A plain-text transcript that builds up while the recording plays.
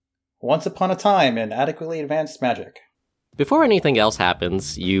Once upon a time in adequately advanced magic. Before anything else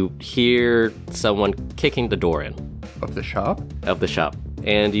happens, you hear someone kicking the door in. Of the shop? Of the shop.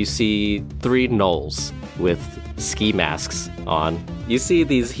 And you see 3 gnolls with ski masks on. You see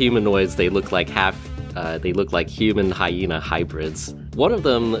these humanoids, they look like human hyena hybrids. One of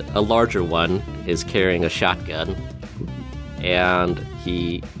them, a larger one, is carrying a shotgun. And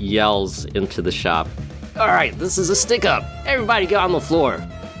he yells into the shop, "All right, this is a stick-up. Everybody get on the floor."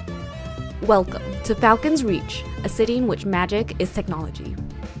 Welcome to Falcon's Reach, a city in which magic is technology.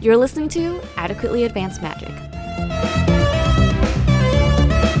 You're listening to Adequately Advanced Magic.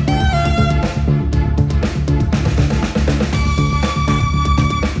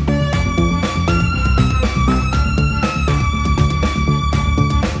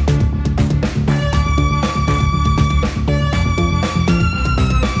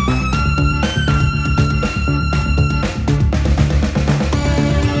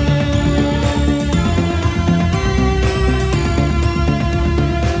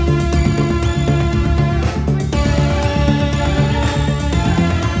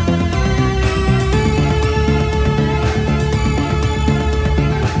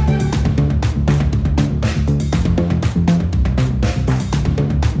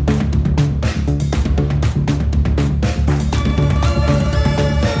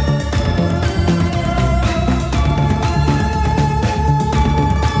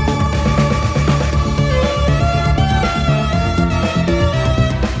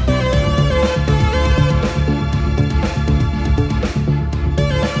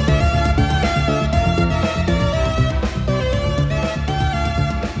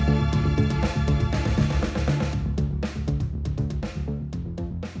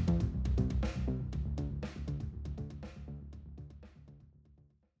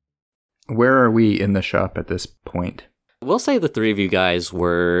 Where are we in the shop at this point? We'll say the 3 of you guys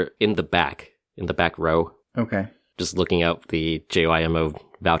were in the back row. Okay. Just looking out the JYMO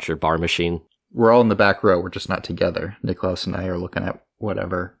voucher bar machine. We're all in the back row, we're just not together. Niklaus and I are looking at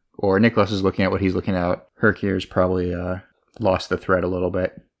whatever. Or Niklaus is looking at what he's looking at. Herkir's probably lost the thread a little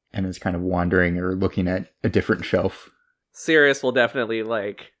bit and is kind of wandering or looking at a different shelf. Sirius will definitely,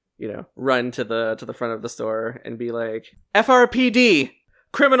 run to the front of the store and be like, "FRPD!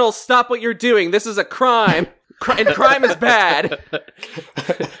 Criminals, stop what you're doing! This is a crime! And crime is bad!"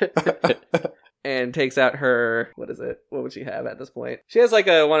 And takes out her... What is it? What would she have at this point? She has,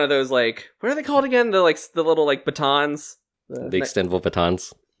 one of those, what are they called again? The little, batons? The extendable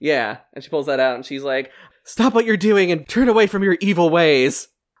batons. Yeah. And she pulls that out and she's like, "Stop what you're doing and turn away from your evil ways!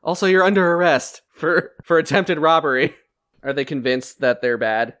 Also, you're under arrest for attempted robbery." Are they convinced that they're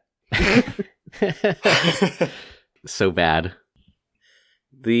bad? So bad.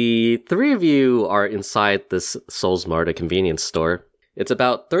 The 3 of you are inside this Soulsmart, a convenience store. It's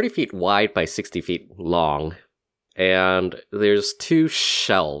about 30 feet wide by 60 feet long, and there's 2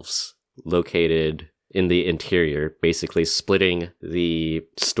 shelves located in the interior, basically splitting the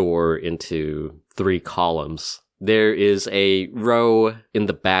store into 3 columns. There is a row in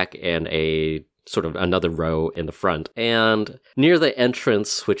the back and a sort of another row in the front, and near the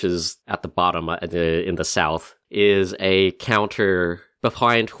entrance, which is at the bottom in the south, is a counter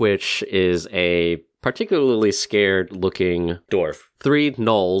behind which is a particularly scared-looking dwarf. 3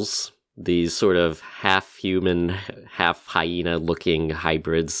 gnolls, these sort of half-human, half-hyena-looking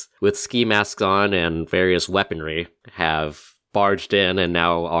hybrids, with ski masks on and various weaponry, have barged in and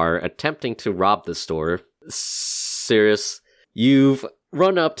now are attempting to rob the store. Sirius, you've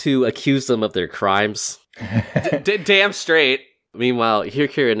run up to accuse them of their crimes. Damn straight. Meanwhile,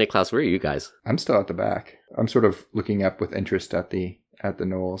 Herkir and Niklaus, where are you guys? I'm still at the back. I'm sort of looking up with interest at the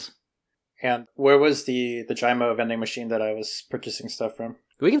gnolls. And where was the Jimo vending machine that I was purchasing stuff from?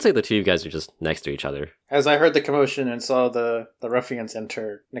 We can say the 2 of you guys are just next to each other. As I heard the commotion and saw the ruffians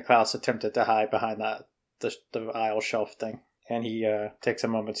enter, Niklaus attempted to hide behind the aisle shelf thing. And he takes a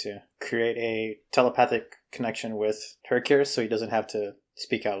moment to create a telepathic connection with Herkir so he doesn't have to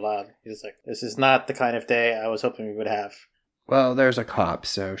speak out loud. He's like, "This is not the kind of day I was hoping we would have." Well, there's a cop,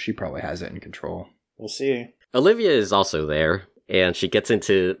 so she probably has it in control. We'll see. Olivia is also there, and she gets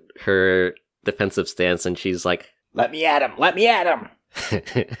into her defensive stance, and she's like, Let me at him! Let me at him!"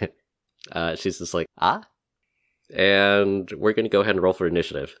 She's just like, "Ah?" And we're going to go ahead and roll for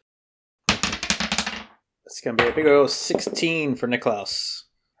initiative. It's going to be a big old 16 for Niklaus.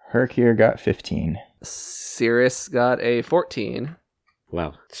 Herkir got 15. Sirius got a 14.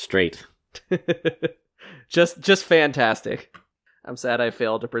 Wow, straight. Just fantastic. I'm sad I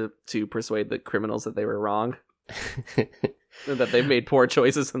failed to persuade the criminals that they were wrong. That they made poor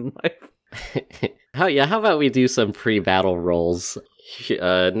choices in life. How about we do some pre-battle rolls?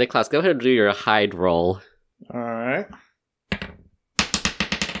 Niklaus, go ahead and do your hide roll. Alright.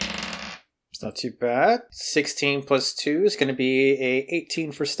 It's not too bad. 16 plus 2 is going to be a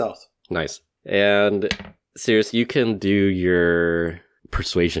 18 for stealth. Nice. And Sirius, you can do your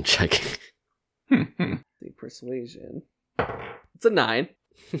persuasion check. The persuasion. It's a 9.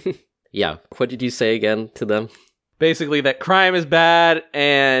 Yeah. What did you say again to them? Basically, that crime is bad,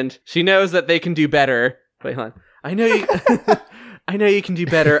 and she knows that they can do better. Wait, hold on. I know you. I know you can do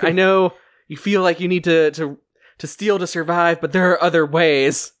better. I know you feel like you need to steal to survive, but there are other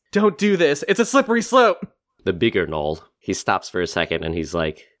ways. Don't do this. It's a slippery slope. The bigger Knoll, he stops for a second and he's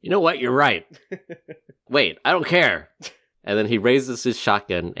like, you know what? You're right. Wait, I don't care. And then he raises his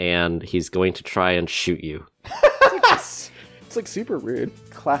shotgun and he's going to try and shoot you. It's like super rude.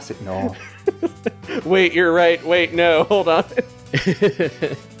 Classic Noel. Wait, you're right. Wait, no, hold on.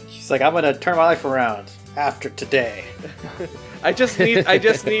 She's like, I'm going to turn my life around after today. I just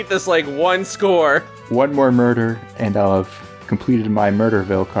need this like one score. One more murder, and I'll have completed my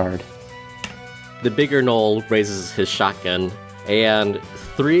Murderville card. The bigger Knoll raises his shotgun, and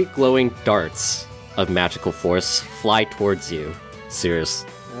 3 glowing darts of magical force fly towards you, Sirius.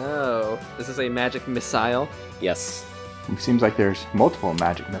 Oh, this is a magic missile. Yes. It seems like there's multiple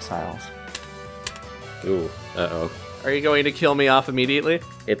magic missiles. Ooh, uh-oh. Are you going to kill me off immediately?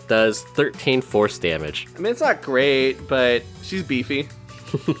 It does 13 force damage. I mean, it's not great, but she's beefy.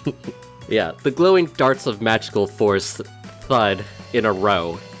 Yeah, the glowing darts of magical force thud in a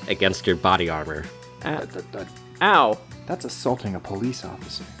row against your body armor. Ow. That's assaulting a police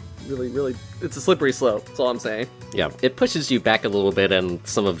officer. Really, it's a slippery slope. That's all I'm saying. Yeah, it pushes you back a little bit, and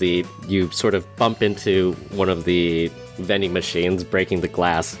you sort of bump into one of the vending machines, breaking the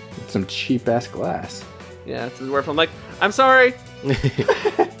glass. Some cheap-ass glass. Yeah, this is where I'm like, I'm sorry.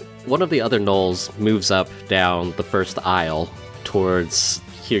 One of the other Knolls moves up down the first aisle towards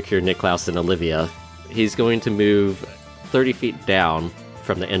Kirkir, Niklaus, and Olivia. He's going to move 30 feet down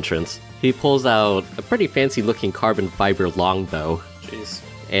from the entrance. He pulls out a pretty fancy-looking carbon fiber longbow. Jeez.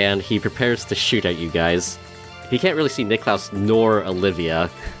 And he prepares to shoot at you guys. He can't really see Niklaus nor Olivia.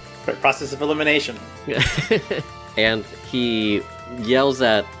 Process of elimination. And he yells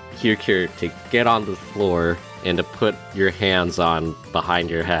at Kirkir to get on the floor and to put your hands on behind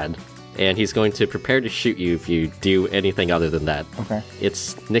your head. And he's going to prepare to shoot you if you do anything other than that. Okay.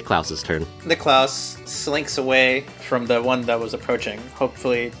 It's Niklaus's turn. Niklaus slinks away from the one that was approaching,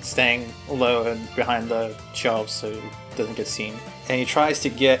 hopefully staying low and behind the shelves so he doesn't get seen. And he tries to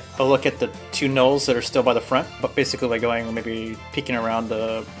get a look at the 2 Knolls that are still by the front, but basically by going maybe peeking around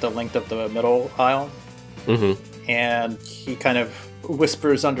the length of the middle aisle. Mm-hmm. And he kind of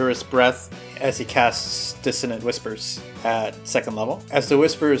whispers under his breath as he casts Dissonant Whispers at 2nd level. As the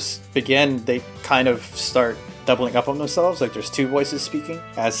whispers begin, they kind of start doubling up on themselves, like there's 2 voices speaking,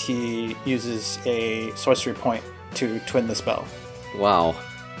 as he uses a sorcery point to twin the spell. Wow.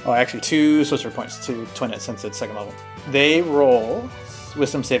 Oh, actually 2 sorcery points to twin it since it's 2nd level. They roll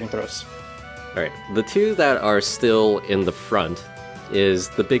wisdom saving throws. Alright, the 2 that are still in the front is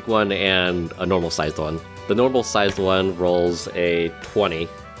the big one and a normal-sized one. The normal-sized one rolls a 20.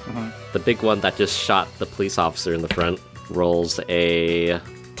 Mm-hmm. The big one that just shot the police officer in the front rolls a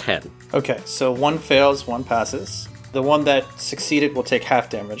 10. Okay, so 1 fails, 1 passes. The one that succeeded will take half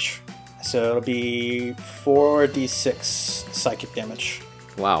damage. So it'll be 4d6 psychic damage.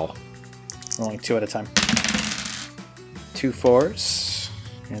 Wow. Rolling 2 at a time. 2 4s.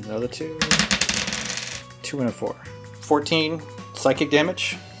 And another 2. 2 and a 4. 14 psychic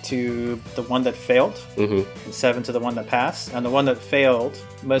damage to the one that failed. Mm-hmm. And 7 to the one that passed. And the one that failed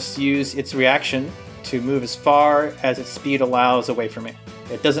must use its reaction to move as far as its speed allows away from me.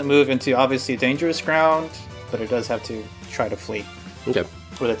 It doesn't move into obviously dangerous ground, but it does have to try to flee Okay.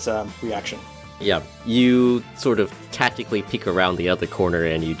 with its reaction. Yeah, you sort of tactically peek around the other corner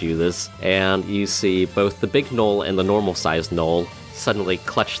and you do this, and you see both the big Knoll and the normal-sized Knoll suddenly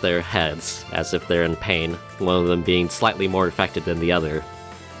clutch their heads as if they're in pain, one of them being slightly more affected than the other.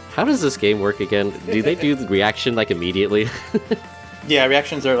 How does this game work again? Do they do the reaction, like, immediately? Yeah,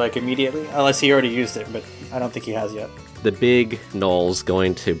 reactions are like immediately, unless he already used it, but I don't think he has yet. The big Knoll's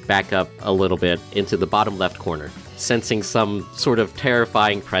going to back up a little bit into the bottom left corner, sensing some sort of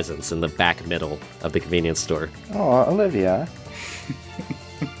terrifying presence in the back middle of the convenience store. Oh, Olivia.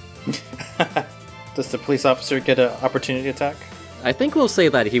 Does the police officer get an opportunity attack? I think we'll say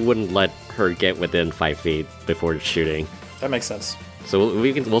that he wouldn't let her get within 5 feet before shooting. That makes sense. So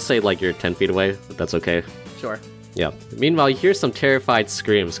we'll say like you're 10 feet away, if that's okay. Sure. Yeah. Meanwhile, you hear some terrified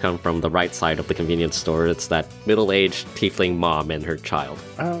screams come from the right side of the convenience store. It's that middle-aged tiefling mom and her child.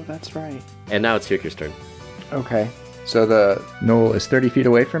 Oh, that's right. And now it's Kirkir's turn. Okay. So the knoll is 30 feet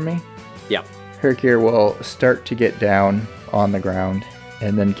away from me. Yep. Herkier will start to get down on the ground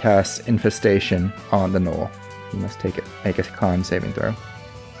and then cast Infestation on the knoll. You must make a con saving throw.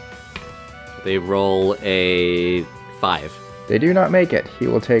 They roll a 5. They do not make it. He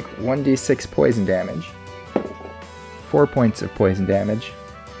will take 1d6 poison damage, 4 points of poison damage,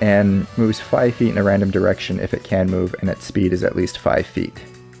 and moves 5 feet in a random direction if it can move, and its speed is at least 5 feet.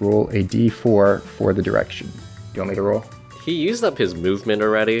 Roll a d4 for the direction. Do you want me to roll? He used up his movement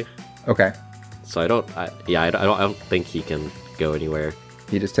already, Okay. so I don't think he can go anywhere.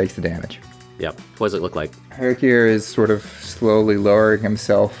 He just takes the damage. Yep. What does it look like? Herkier is sort of slowly lowering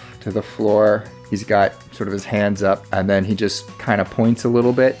himself to the floor. He's got sort of his hands up, and then he just kind of points a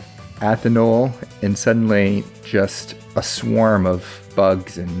little bit at the knoll, and suddenly just a swarm of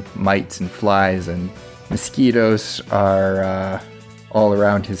bugs and mites and flies and mosquitoes are all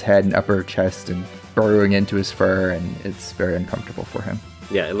around his head and upper chest and burrowing into his fur, and it's very uncomfortable for him.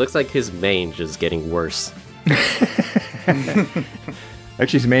 Yeah, it looks like his mange is getting worse.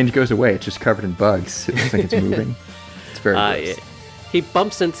 Actually, his mange goes away. It's just covered in bugs. It looks like it's moving. It's very gross. He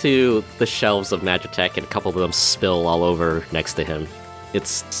bumps into the shelves of Magitech, and a couple of them spill all over next to him.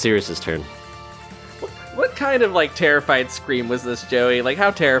 It's Sirius's turn. What kind of like terrified scream was this, Joey? Like,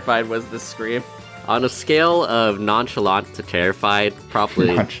 how terrified was this scream? On a scale of nonchalant to terrified,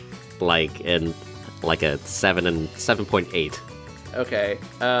 probably like a 7.8. Okay.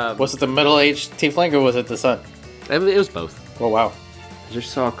 Was it the middle-aged tiefling or was it the son? It was both. Oh, wow. I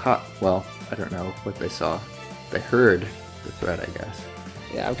just saw well, I don't know what they saw. They heard the threat, I guess.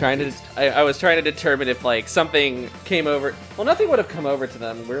 Yeah, I'm trying to. I was trying to determine if like something came over. Well, nothing would have come over to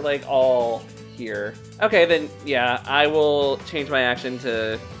them. We're like all here. Okay, then yeah, I will change my action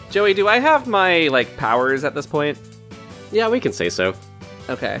to. Joey, do I have my like powers at this point? Yeah, we can say so.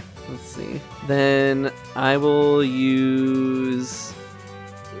 Okay, let's see. Then I will use.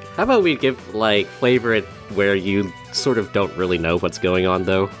 How about we give like flavor it where you sort of don't really know what's going on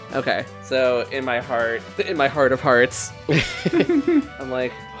though. Okay, so in my heart of hearts, I'm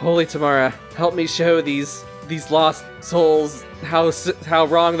like, Holy Tamara, help me show these lost souls how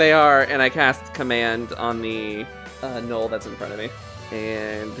wrong they are, and I cast command on the knoll that's in front of me,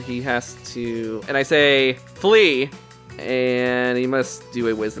 and he has to, and I say flee, and he must do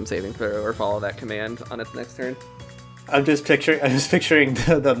a wisdom saving throw or follow that command on its next turn. I'm just picturing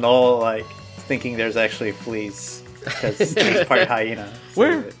the knoll like thinking there's actually fleas because he's part hyena.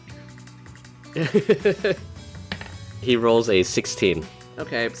 Where? He rolls a 16.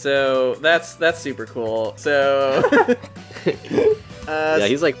 Okay, so that's super cool. So yeah,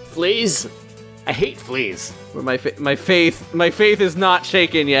 he's like, fleas? I hate fleas. my faith is not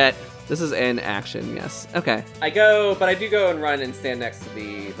shaken yet. This is an action, yes. Okay. I do go and run and stand next to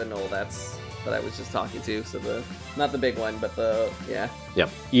the knoll that I was just talking to. So not the big one, but yeah. Yep.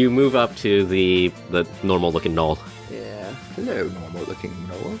 You move up to the normal looking knoll. Yeah. Hello, normal-looking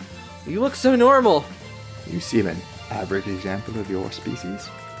knoll. You look so normal. You seem an average example of your species.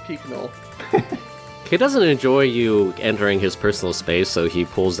 Peak knoll. He doesn't enjoy you entering his personal space, so he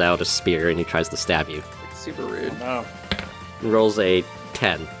pulls out a spear and he tries to stab you. Super rude. No. Rolls a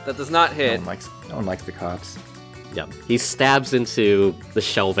 10. That does not No hit. one likes the cops. Yep. He stabs into the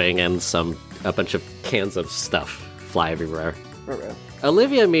shelving and a bunch of cans of stuff fly everywhere. Okay.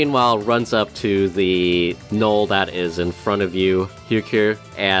 Olivia, meanwhile, runs up to the knoll that is in front of you, Hirkir,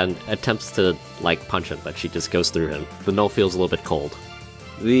 and attempts to, punch him, but she just goes through him. The knoll feels a little bit cold.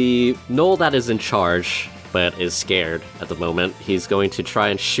 The knoll that is in charge, but is scared at the moment, he's going to try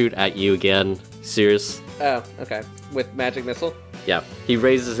and shoot at you again. Sirius? Oh, okay. With magic missile? Yeah. He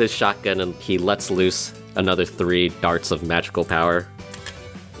raises his shotgun and he lets loose another 3 darts of magical power.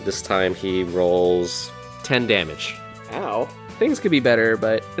 This time he rolls 10 damage. Ow. Things could be better,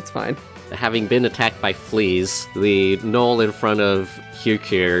 but it's fine. Having been attacked by fleas, the knoll in front of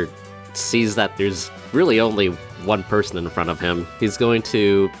Hirkir sees that there's really only one person in front of him. He's going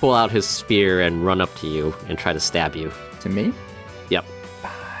to pull out his spear and run up to you and try to stab you. To me? Yep.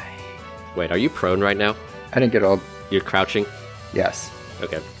 Wait, are you prone right now? I didn't get all... You're crouching? Yes.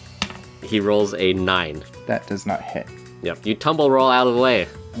 Okay. He rolls a 9. That does not hit. Yep. You tumble roll out of the way.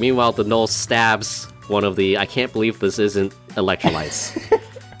 Meanwhile, the knoll stabs one of the... I can't believe this isn't electrolytes.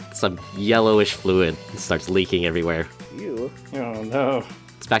 Some yellowish fluid starts leaking everywhere. Ew. Oh no.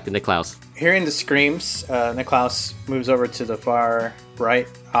 It's back to Niklaus. Hearing the screams, Niklaus moves over to the far right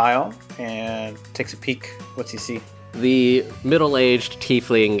aisle and takes a peek. What's he see? The middle-aged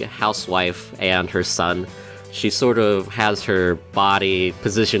tiefling housewife and her son, she sort of has her body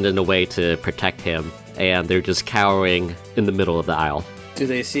positioned in a way to protect him, and they're just cowering in the middle of the aisle. Do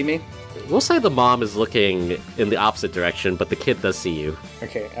they see me? We'll say the mom is looking in the opposite direction, but the kid does see you.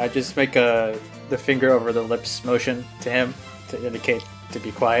 Okay, I just make the finger over the lips motion to him to indicate to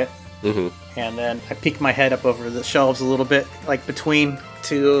be quiet. Mm-hmm. And then I peek my head up over the shelves a little bit, like between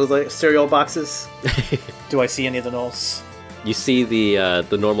two cereal boxes. Do I see any of the gnolls? You see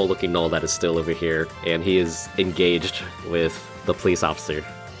the normal-looking gnoll that is still over here, and he is engaged with the police officer.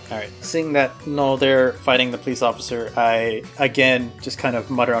 Alright, seeing that gnoll there fighting the police officer, I again just kind of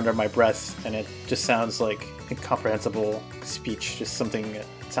mutter under my breath, and it just sounds like incomprehensible speech, just something that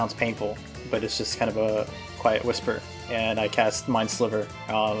sounds painful, but it's just kind of a quiet whisper. And I cast Mind Sliver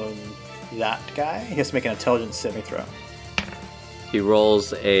on that guy. He has to make an intelligence saving throw. He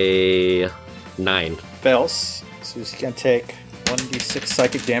rolls a 9. Fails, so he's going to take 1d6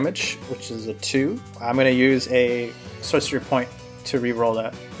 psychic damage, which is a 2. I'm going to use a sorcery point to reroll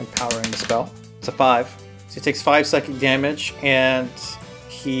that, empowering the spell. It's a 5. So he takes 5 psychic damage, and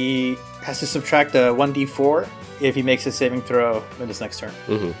he has to subtract a 1d4 if he makes a saving throw in his next turn.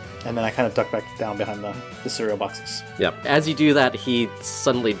 Mm-hmm. And then I kind of duck back down behind the cereal boxes. Yep. As you do that, he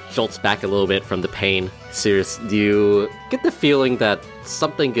suddenly jolts back a little bit from the pain. Sirius, do you get the feeling that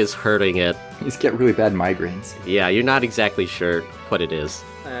something is hurting it? He's get really bad migraines. Yeah, you're not exactly sure what it is.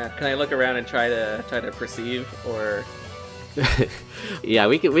 Can I look around and try to perceive, or Yeah,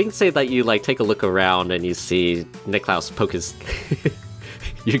 we can say that you take a look around and you see Niklaus poke his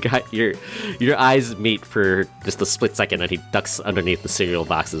you got your eyes meet for just a split second, and he ducks underneath the cereal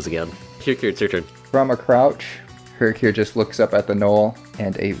boxes again. Kirkir, it's your turn. From a crouch, Hercure just looks up at the gnoll,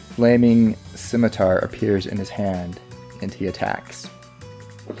 and a flaming scimitar appears in his hand, and he attacks.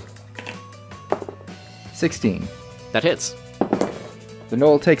 16. That hits. The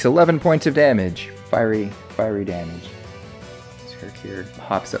gnoll takes 11 points of damage. Fiery damage. As Hercure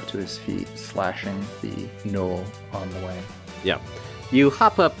hops up to his feet, slashing the gnoll on the way. Yeah. You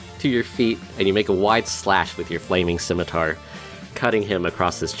hop up to your feet and you make a wide slash with your flaming scimitar, cutting him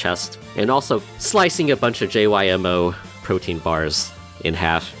across his chest, and also slicing a bunch of JYMO protein bars in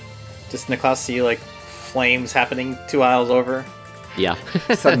half. Does Niklaus see flames happening 2 aisles over? Yeah.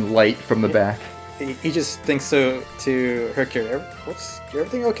 Sudden light from the back. He just thinks so to Hercule.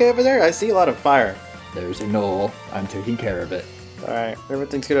 Everything okay over there? I see a lot of fire. There's a gnoll. I'm taking care of it. Alright,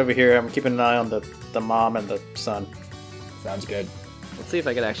 everything's good over here. I'm keeping an eye on the mom and the son. Sounds good. let's see if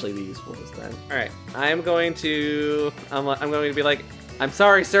I can actually be useful this time. All right, I'm going to be like, I'm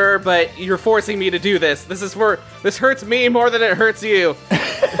sorry, sir, but you're forcing me to do this. This hurts me more than it hurts you.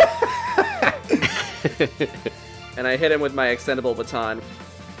 And I hit him with my extendable baton.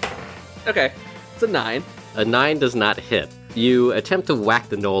 Okay, it's a 9. A 9 does not hit. You attempt to whack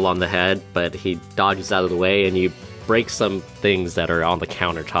the gnoll on the head, but he dodges out of the way, and you break some things that are on the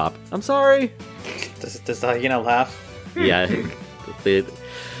countertop. I'm sorry. Does the hyena laugh? Yeah, the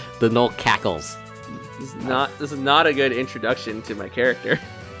gnoll cackles. This is not a good introduction to my character.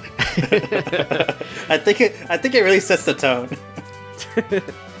 I think it really sets the tone.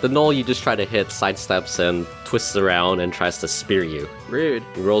 The gnoll you just try to hit sidesteps and twists around and tries to spear you. Rude.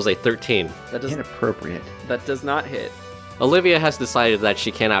 He rolls a 13. Inappropriate. That does not hit. Olivia has decided that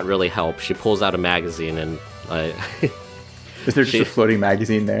she cannot really help. She pulls out a magazine and Is there just a floating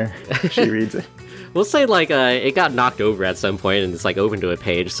magazine there? She reads it. we'll say it got knocked over at some point and it's open to a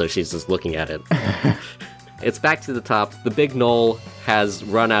page, so she's just looking at it. It's back to the top. The big gnoll has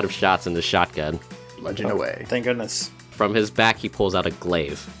run out of shots in the shotgun. Bludgeon away. Thank goodness. From his back, he pulls out a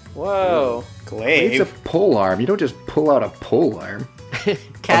glaive. Whoa. Glaive. It's a pole arm. You don't just pull out a pole arm. Although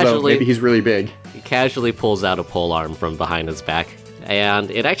Casually, maybe he's really big. he casually pulls out a pole arm from behind his back,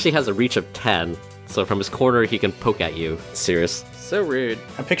 and it actually has a reach of 10. So from his corner, he can poke at you. Serious. So rude.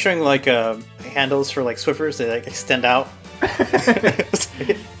 I'm picturing handles for Swiffers. They extend out.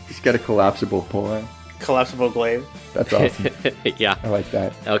 He's got a collapsible pole arm. Collapsible glaive. That's awesome. Yeah. I like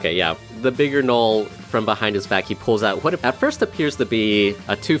that. Okay, yeah. The bigger gnoll, from behind his back, he pulls out what at first appears to be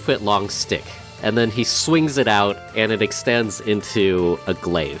a 2-foot long stick. And then he swings it out, and it extends into a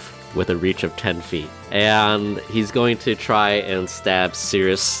glaive with a reach of 10 feet. And he's going to try and stab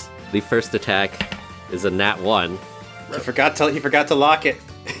Cirrus. The first attack is a nat 1. He forgot to lock it.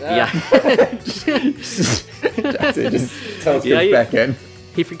 Yeah. That's it. Just tells Yeah, him back in.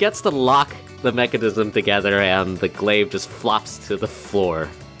 He forgets to lock the mechanism together, and the glaive just flops to the floor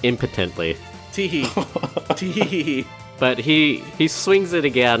impotently. Tee. Tee. But he swings it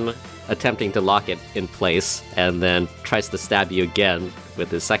again, attempting to lock it in place, and then tries to stab you again with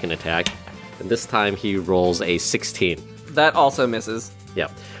his second attack. And this time he rolls a 16. That also misses. Yeah.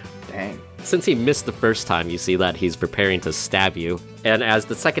 Dang. Since he missed the first time, you see that he's preparing to stab you. And as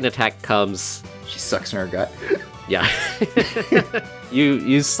the second attack comes, She sucks in her gut. Yeah.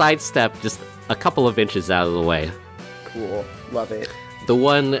 you sidestep just a couple of inches out of the way. Cool. Love it. The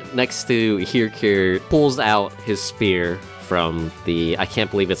one next to Hirkir pulls out his spear from the I can't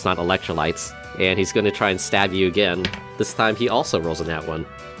believe it's not electrolytes, and he's going to try and stab you again. This time he also rolls a nat 1.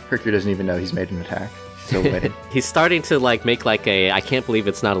 Hercule doesn't even know he's made an attack. He's so wetted. He's starting to make like a I can't believe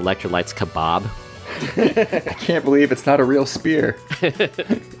it's not electrolytes kebab. I can't believe it's not a real spear.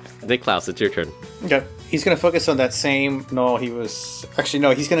 Niklaus, it's your turn. Okay. He's going to focus on that same... No, he was... Actually, no,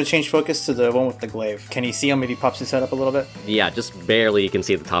 he's going to change focus to the one with the glaive. Can he see him if he pops his head up a little bit? Yeah, just barely you can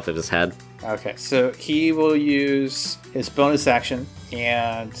see the top of his head. Okay, so he will use his bonus action,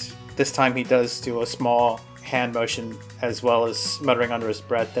 and this time he does do a small hand motion as well as muttering under his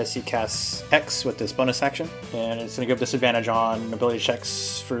breath as he casts X with this bonus action. And it's going to give disadvantage on ability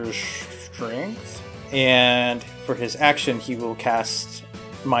checks for strength. And for his action, he will cast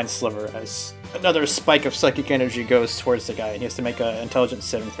Mind Sliver as another spike of psychic energy goes towards the guy, and he has to make an intelligence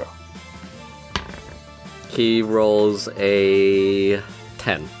saving throw. He rolls a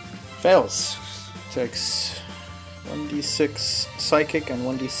 10. Fails. Takes 1d6 psychic and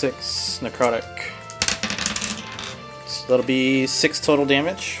 1d6 necrotic. So that'll be 6 total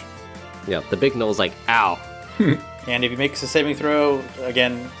damage. Yeah, the big Noel's like, ow. And if he makes a saving throw,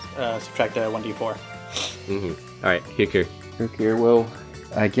 again, subtract a 1d4. Mm-hmm. Alright, Hirkir. Hercule will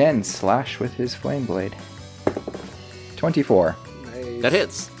again slash with his flame blade. 24. Nice. That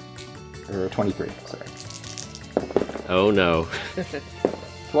hits. Or 23, sorry. Oh no.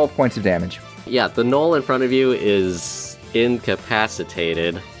 12 points of damage. Yeah, the Knoll in front of you is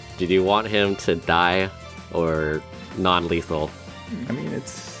incapacitated. Did you want him to die or non-lethal? I mean,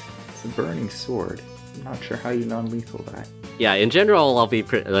 it's a burning sword. I'm not sure how you non-lethal that. Yeah, in general, I'll be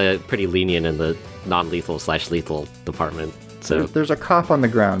pretty lenient in the non-lethal/lethal department. So There's a cop on the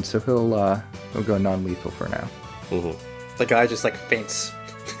ground, so he'll go non-lethal for now. mhm. The guy just faints.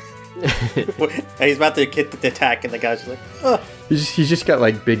 He's about to get the attack, and the guy's just like, ugh. He's just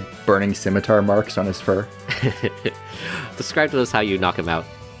got big burning scimitar marks on his fur. Describe to us how you knock him out.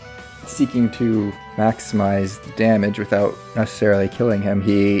 Seeking to maximize the damage without necessarily killing him,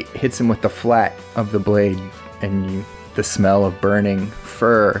 he hits him with the flat of the blade, and the smell of burning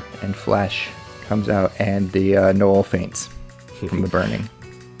fur and flesh comes out, and the Noel faints from the burning.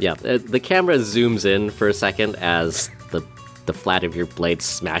 Yeah, the camera zooms in for a second as the flat of your blade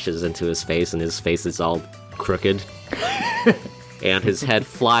smashes into his face, and his face is all crooked. And his head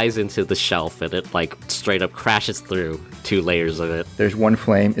flies into the shelf, and it straight up crashes through 2 layers of it. There's one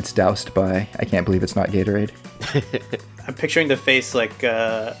flame, it's doused by, I can't believe it's not Gatorade. I'm picturing the face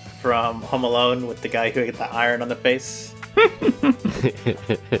from Home Alone with the guy who had the iron on the face.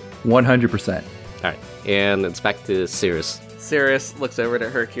 100%. Alright, and it's back to Cirrus. Cirrus looks over to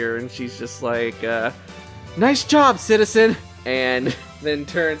Hercule and she's just like, nice job, citizen! And then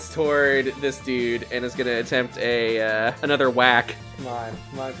turns toward this dude and is gonna attempt another whack. Come on.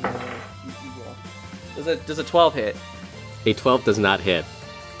 You will. Does a 12 hit? A 12 does not hit.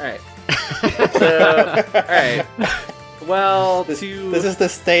 Alright. So, alright. Well, This is the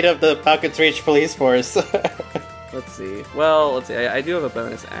state of the Falcon's Reach police force. let's see. Well, let's see. I do have a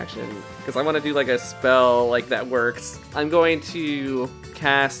bonus action because I want to do a spell that works. I'm going to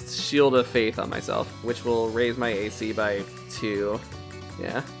cast Shield of Faith on myself, which will raise my AC by 2.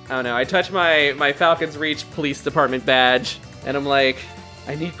 Yeah. I don't know. I touch my Falcon's Reach Police Department badge, and I'm like,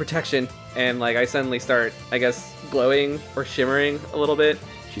 I need protection. And I suddenly start, I guess, glowing or shimmering a little bit.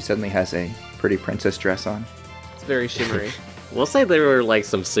 She suddenly has a pretty princess dress on. It's very shimmery. We'll say there were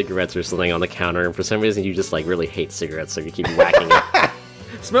some cigarettes or something on the counter, and for some reason you just really hate cigarettes, so you keep whacking it.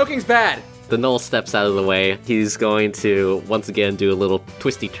 Smoking's bad. The Knoll steps out of the way. He's going to once again do a little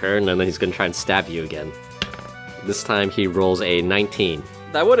twisty turn, and then he's going to try and stab you again. This time he rolls a 19.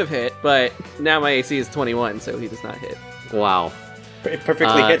 That would have hit, but now my AC is 21, so he does not hit. Wow. It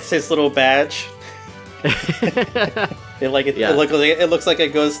perfectly hits his little badge. It looks like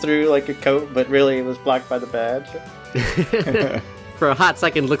it goes through a coat, but really it was blocked by the badge. For a hot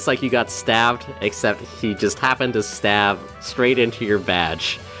second, looks like you got stabbed, except he just happened to stab straight into your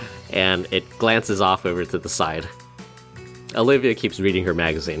badge, and it glances off over to the side. Olivia keeps reading her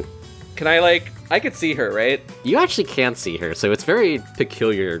magazine. Can I could see her, right? You actually can't see her, so it's very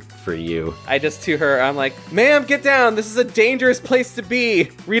peculiar for you. I just to her, I'm like, ma'am, get down. This is a dangerous place to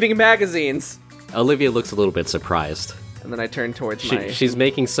be, reading magazines. Olivia looks a little bit surprised. And then I turn towards She's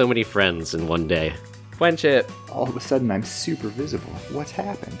making so many friends in one day. friendship. All of a sudden, I'm super visible. What's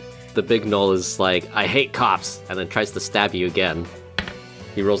happened? The big Knoll is like, I hate cops, and then tries to stab you again.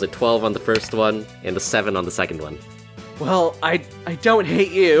 He rolls a 12 on the first one, and a 7 on the second one. Well, I don't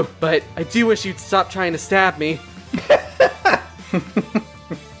hate you, but I do wish you'd stop trying to stab me.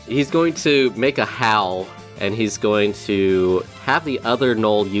 He's going to make a howl, and he's going to have the other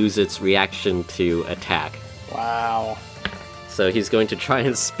Knoll use its reaction to attack. Wow. So he's going to try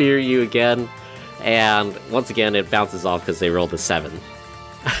and spear you again, and once again it bounces off because they rolled a 7.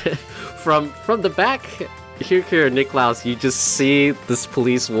 From the back, Hirkir and Niklaus, you just see this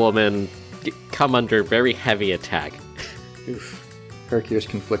policewoman come under very heavy attack. Oof. Hercule's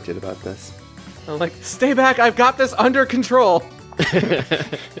conflicted about this. I'm like, stay back, I've got this under control.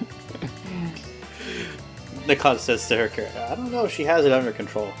 Niklaus says to her, I don't know if she has it under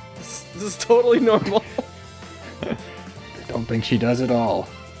control. This is totally normal. I don't think she does at all.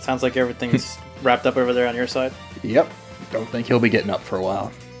 Sounds like everything's wrapped up over there on your side. Yep. Don't think he'll be getting up for a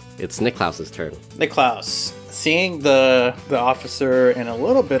while. It's Niklaus's turn. Niklaus, seeing the officer in a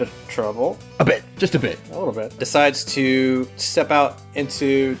little bit of trouble, A bit. Just a bit. a little bit, decides to step out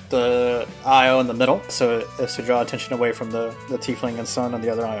into the aisle in the middle, so as to draw attention away from the tiefling and son on the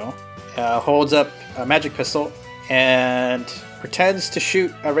other aisle. Holds up a magic pistol and pretends to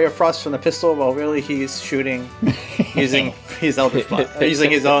shoot a ray of frost from the pistol while really he's shooting using his Eldritch Blast,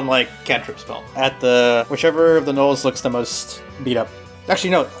 using his own cantrip spell at the whichever of the Knolls looks the most beat up. Actually,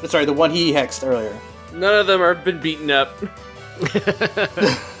 no, sorry, the one he hexed earlier. None of them have been beaten up.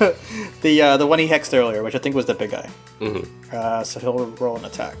 The one he hexed earlier, which I think was the big guy. Mm-hmm. So he'll roll an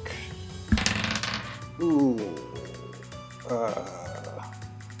attack. Ooh.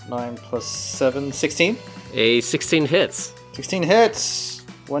 9 plus 7, 16. A 16 hits. 16 hits.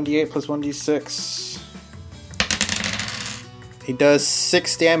 1d8 plus 1d6. He does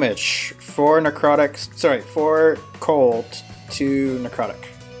 6 damage. 4 cold, 2 necrotic.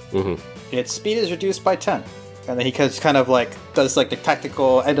 Mm-hmm. Its speed is reduced by 10. And then he kind of does the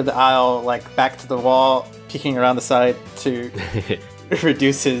tactical end of the aisle, back to the wall, peeking around the side to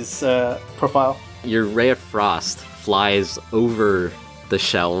reduce his profile. Your ray of frost flies over the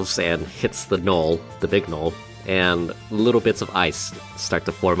shelves and hits the Knoll, the big Knoll, and little bits of ice start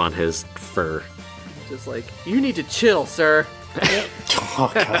to form on his fur. Just you need to chill, sir.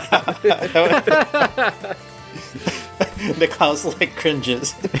 Oh, God. Niklaus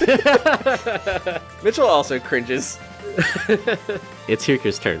cringes. Mitchell also cringes. It's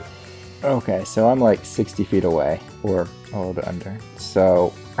Hirkir's turn. Okay, so I'm 60 feet away, or a little bit under.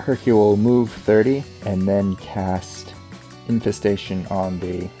 So Hercule will move 30 and then cast Infestation on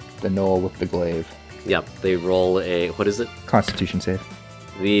the Knoll with the glaive. Yep, they roll a, what is it? Constitution save.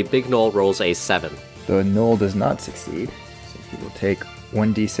 The big Knoll rolls a 7. The Knoll does not succeed, so he will take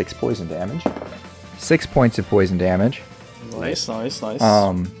 1d6 poison damage. 6 points of poison damage. Nice.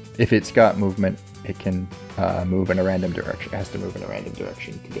 If it's got movement, it can move in a random direction. It has to move in a random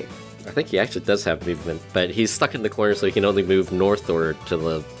direction to get. I think he actually does have movement, but he's stuck in the corner, so he can only move north or to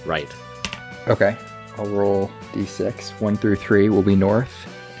the right. Okay, I'll roll d6. 1 through 3 will be north,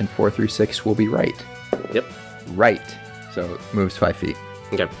 and 4 through 6 will be right. Yep. Right. So it moves 5 feet.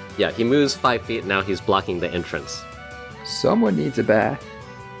 Okay. Yeah, he moves 5 feet, now he's blocking the entrance. Someone needs a bath.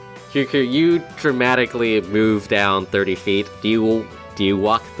 Hirkir, you dramatically move down 30 feet. Do you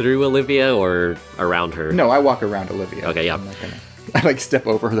walk through Olivia or around her? No, I walk around Olivia. Okay, yeah. I'm not gonna... I step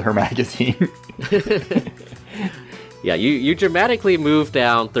over her magazine. Yeah, you dramatically move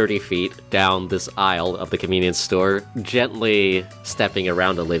down 30 feet down this aisle of the convenience store, gently stepping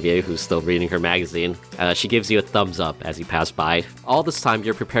around Olivia, who's still reading her magazine. She gives you a thumbs up as you pass by. All this time,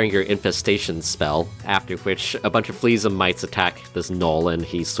 you're preparing your infestation spell, after which a bunch of fleas and mites attack this Knoll, and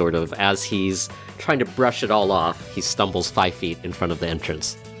he sort of, as he's trying to brush it all off, he stumbles 5 feet in front of the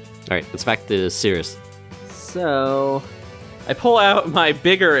entrance. Alright, it's back to Cirrus. So, I pull out my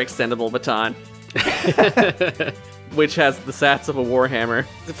bigger extendable baton. Which has the stats of a warhammer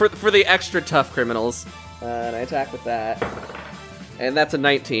for the extra tough criminals. And I attack with that. And that's a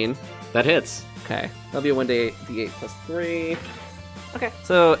 19. That hits. Okay. That'll be a 1d8 plus 3. Okay.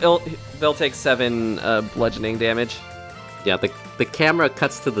 So they'll take 7 bludgeoning damage. Yeah, the camera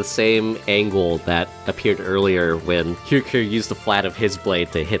cuts to the same angle that appeared earlier when Hirkir used the flat of his blade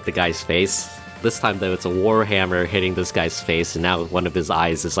to hit the guy's face. This time, though, it's a warhammer hitting this guy's face, and now one of his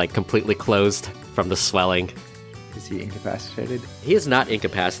eyes is completely closed from the swelling. Is he incapacitated? He is not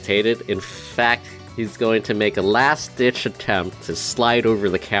incapacitated. In fact, he's going to make a last-ditch attempt to slide over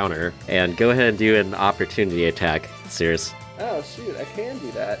the counter and go ahead and do an opportunity attack. Cirrus. Oh, shoot. I can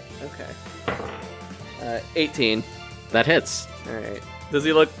do that. Okay. 18. That hits. Alright. Does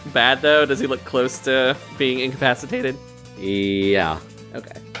he look bad, though? Does he look close to being incapacitated? Yeah.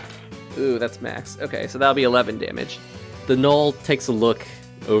 Okay. Ooh, that's max. Okay, so that'll be 11 damage. The Knoll takes a look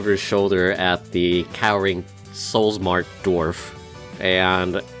over his shoulder at the cowering Soulsmart dwarf,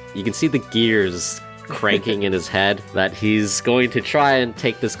 and you can see the gears cranking in his head that he's going to try and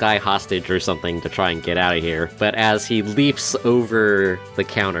take this guy hostage or something to try and get out of here. But as he leaps over the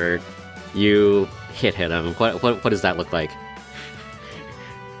counter, you hit him. What does that look like?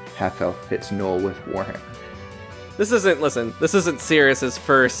 Half-elf hits Noel with Warhammer. This isn't Sirius's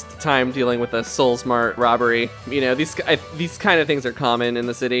first time dealing with a Soulsmart robbery. You know, these kind of things are common in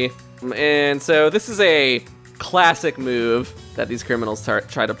the city. And so this is a classic move that these criminals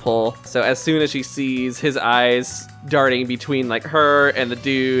try to pull. So as soon as she sees his eyes darting between like her and the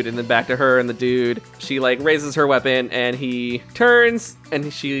dude and then back to her and the dude, she like raises her weapon and he turns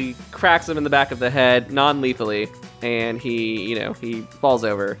and she cracks him in the back of the head non-lethally, and he falls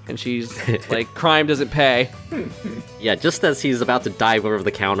over and she's like, crime doesn't pay. Yeah, just as he's about to dive over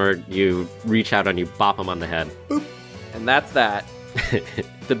the counter, you reach out and you bop him on the head. Boop. And that's that.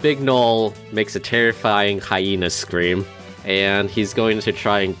 The big gnoll makes a terrifying hyena scream, and he's going to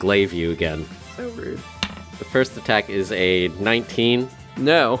try and glaive you again. So rude. The first attack is a 19.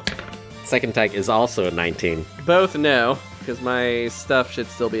 No. Second attack is also a 19. Both no, because my stuff should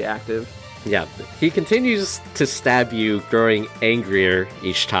still be active. Yeah, he continues to stab you, growing angrier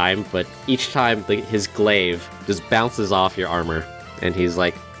each time, but each time his glaive just bounces off your armor, and he's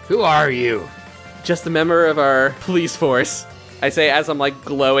like, "Who are you?" Just a member of our police force, I say as I'm like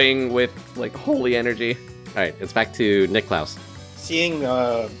glowing with like holy energy. Alright, it's back to Niklaus. Seeing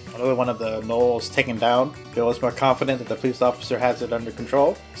another one of the gnolls taken down, feels more confident that the police officer has it under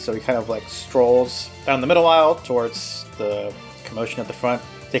control. So he kind of like strolls down the middle aisle towards the commotion at the front,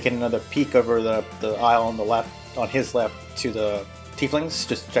 taking another peek over the aisle on his left to the tieflings,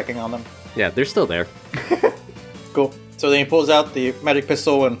 just checking on them. Yeah, they're still there. Cool. So then he pulls out the magic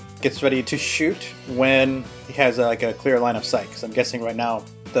pistol and gets ready to shoot when he has like a clear line of sight. Because I'm guessing right now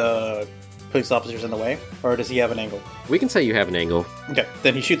the police officer's in the way, or does he have an angle? We can say you have an angle. Okay.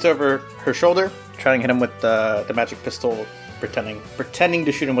 Then he shoots over her shoulder, trying to hit him with the magic pistol, pretending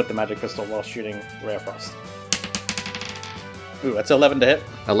to shoot him with the magic pistol while shooting Ray of Frost. Ooh, that's 11 to hit.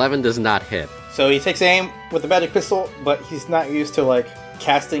 11 does not hit. So he takes aim with the magic pistol, but he's not used to like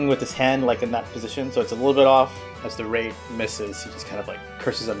casting with his hand like in that position, so it's a little bit off. As the ray misses, he just kind of like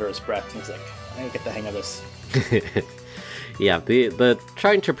curses under his breath, and he's like, I get the hang of this. Yeah, the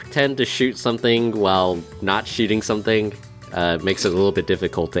trying to pretend to shoot something while not shooting something makes it a little bit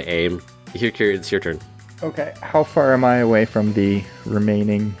difficult to aim. Hirkir, it's your turn. Okay, how far am I away from the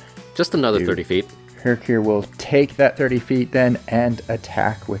remaining? Just another Dude. 30 feet. Hirkir will take that 30 feet then and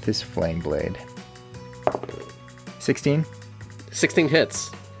attack with his flame blade. 16 16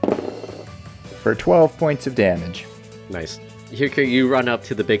 hits. for 12 points of damage. Nice. Hirkir, you run up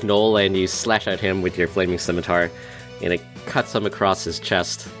to the big gnoll and you slash at him with your flaming scimitar, and it cuts him across his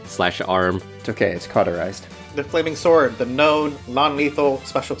chest / arm. It's okay, it's cauterized. The flaming sword, the known non-lethal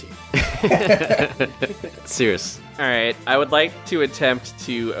specialty. Serious. Alright, I would like to attempt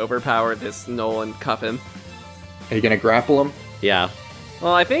to overpower this gnoll and cuff him. Are you gonna grapple him? Yeah.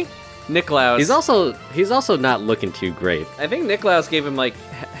 Well, I think Niklaus... He's also not looking too great. I think Niklaus gave him, like,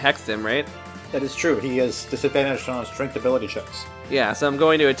 hexed him, right? That is true. He is disadvantaged on his strength ability checks. Yeah, so I'm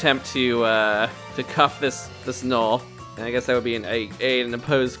going to attempt to cuff this gnoll. And I guess that would be an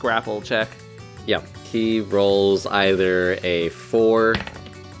opposed grapple check. Yeah. He rolls either a 4...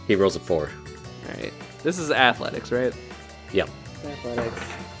 He rolls a 4. Alright. This is athletics, right? Yep. Athletics.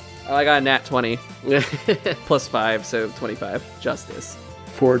 Oh, I got a nat 20. Plus 5, so 25. Justice.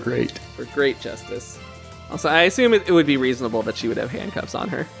 For great. For great justice. Also, I assume it would be reasonable that she would have handcuffs on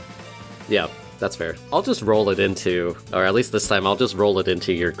her. Yeah, that's fair. I'll just roll it into, or at least this time, I'll just roll it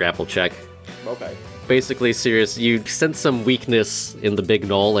into your grapple check. Okay. Basically, Sirius, you sense some weakness in the big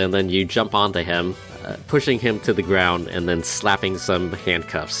gnoll, and then you jump onto him, pushing him to the ground, and then slapping some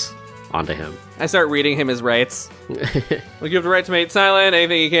handcuffs onto him. I start reading him his rights. Like, you have the right to remain silent,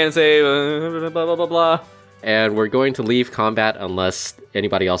 anything you can't say, blah, blah, blah, blah. And we're going to leave combat unless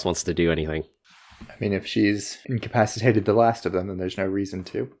anybody else wants to do anything. I mean, if she's incapacitated the last of them, then there's no reason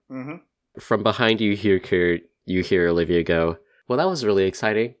to. Mm-hmm. From behind you, Hirkir, you hear Olivia go, "Well, that was really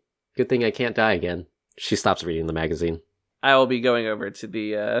exciting. Good thing I can't die again." She stops reading the magazine. I will be going over to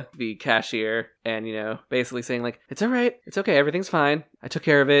the cashier and, basically saying, like, it's all right. It's okay. Everything's fine. I took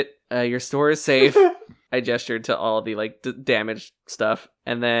care of it. Your store is safe. I gestured to all the, like, damaged stuff.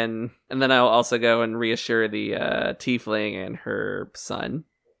 And then I'll also go and reassure the tiefling and her son.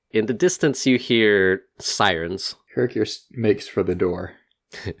 In the distance, you hear sirens. Hirkir makes for the door.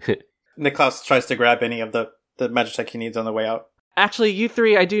 Niklaus tries to grab any of the magitech he needs on the way out. Actually, you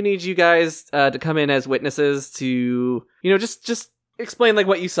three, I do need you guys to come in as witnesses to, just explain like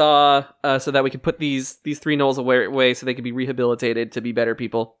what you saw, so that we could put these three gnolls away so they could be rehabilitated to be better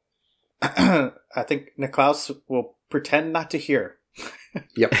people. I think Niklaus will pretend not to hear.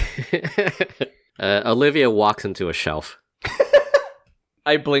 Yep. Olivia walks into a shelf.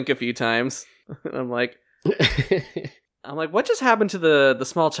 I blink a few times. I'm like, what just happened to the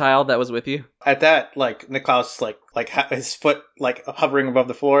small child that was with you? At that, like, Niklaus, like his foot, like, hovering above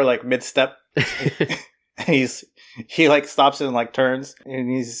the floor, like, mid-step. And he, like, stops and, like, turns. And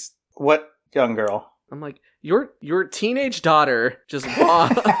he's, what young girl? I'm like, your teenage daughter just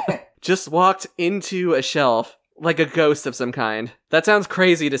walked into a shelf like a ghost of some kind. That sounds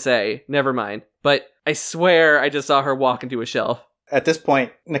crazy to say. Never mind. But I swear I just saw her walk into a shelf. At this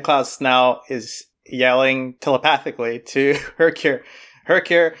point, Niklaus now is yelling telepathically to Hercure.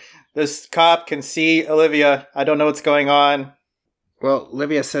 Hercure, this cop can see Olivia. I don't know what's going on. Well,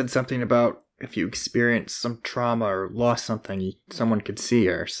 Olivia said something about if you experience some trauma or lost something, someone could see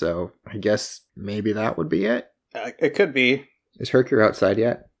her. So I guess maybe that would be it. It could be. Is Hercure outside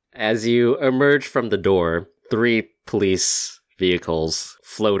yet? As you emerge from the door, 3 police vehicles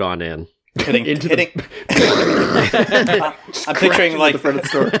float on in. hitting. I'm picturing like the front of the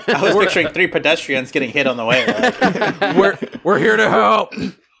store. I was picturing 3 pedestrians getting hit on the way. Like. We're here to help.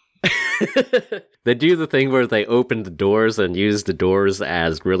 They do the thing where they open the doors and use the doors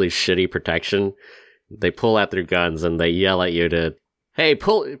as really shitty protection. They pull out their guns and they yell at you to, "Hey,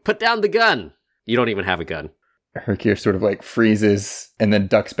 put down the gun." You don't even have a gun. Hercure sort of like freezes and then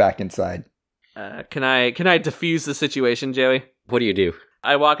ducks back inside. Can I defuse the situation, Joey? What do you do?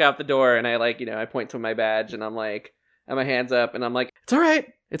 I walk out the door and I point to my badge and I'm like, and my hands up and I'm like, it's all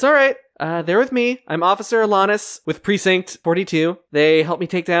right. They're with me. I'm Officer Alanis with Precinct 42. They helped me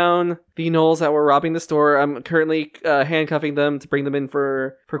take down the gnolls that were robbing the store. I'm currently handcuffing them to bring them in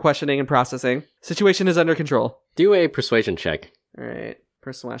for questioning and processing. Situation is under control. Do a persuasion check. All right.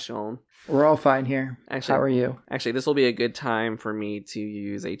 Persuasion. We're all fine here. Actually, how are you? Actually, this will be a good time for me to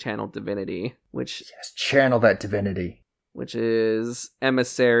use a channel divinity, which channel that divinity. Which is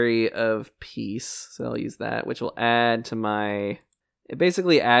Emissary of Peace. So I'll use that, which will add to my... It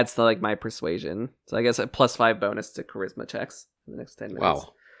basically adds to, like, my persuasion. So I guess a +5 bonus to charisma checks for the next 10 minutes.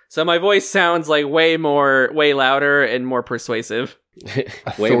 Wow. So my voice sounds, like, way louder and more persuasive.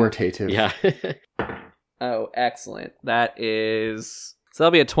 Authoritative. Yeah. Oh, excellent. That is... So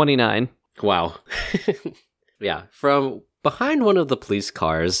that'll be a 29. Wow. Yeah. From behind one of the police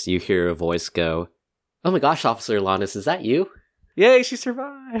cars, you hear a voice go, "Oh my gosh, Officer Alanis, is that you?" Yay, she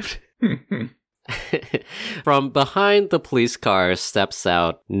survived. From behind the police car steps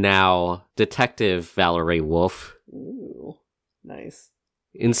out now Detective Valerie Wolf. Ooh, nice.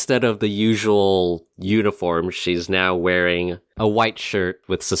 Instead of the usual uniform, she's now wearing a white shirt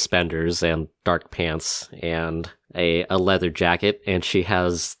with suspenders and dark pants and a leather jacket, and she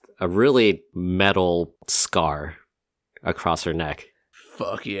has a really metal scar across her neck.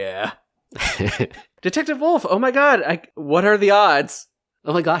 Fuck yeah. Detective Wolf, oh my god, what are the odds?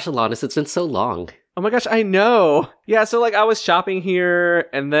 Oh my gosh, Alanis, it's been so long. Oh my gosh, I know. Yeah, so like I was shopping here,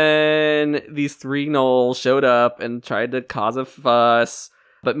 and then these 3 gnolls showed up and tried to cause a fuss.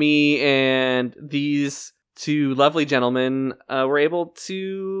 But me and these 2 lovely gentlemen were able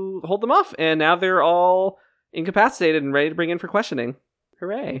to hold them off, and now they're all incapacitated and ready to bring in for questioning.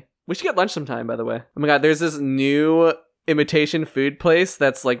 Hooray. We should get lunch sometime, by the way. Oh my god, there's this new imitation food place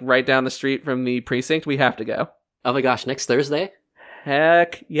that's like right down the street from the precinct. We have to go. Oh my gosh, next Thursday?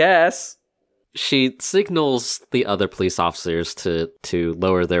 Heck yes. She signals the other police officers to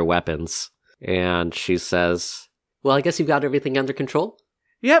lower their weapons, and she says, "Well, I guess you've got everything under control?"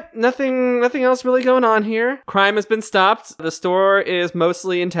 Yep, nothing else really going on here. Crime has been stopped. The store is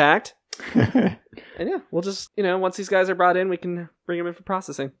mostly intact. And yeah, we'll just, once these guys are brought in, we can bring them in for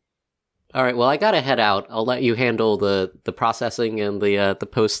processing. All right, well, I gotta head out. I'll let you handle the processing and the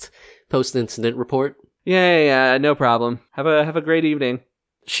post-incident report. Yeah, no problem. Have a great evening.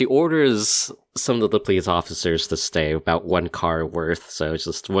 She orders some of the police officers to stay, about 1 car worth, so it's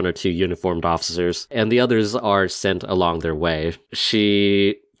just 1 or 2 uniformed officers, and the others are sent along their way.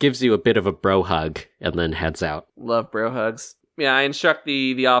 She gives you a bit of a bro hug and then heads out. Love bro hugs. Yeah, I instruct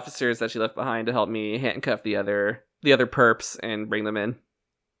the officers that she left behind to help me handcuff the other perps and bring them in.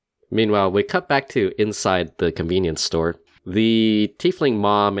 Meanwhile, we cut back to inside the convenience store. The tiefling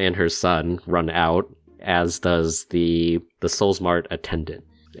mom and her son run out, as does the Soulsmart attendant.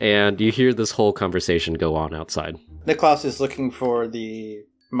 And you hear this whole conversation go on outside. Niklaus is looking for the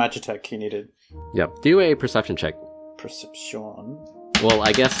Magitech he needed. Yep. Do a perception check. Perception. Well,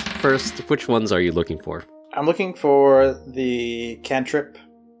 I guess first, which ones are you looking for? I'm looking for the cantrip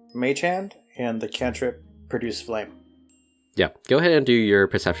Mage Hand and the cantrip Produce Flame. Yeah, go ahead and do your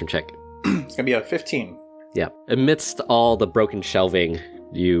perception check. It's gonna be a 15. Yeah. Amidst all the broken shelving,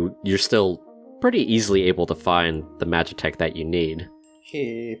 you're still pretty easily able to find the Magitech that you need.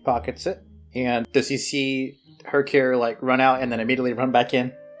 He pockets it. And does he see Hercure like run out and then immediately run back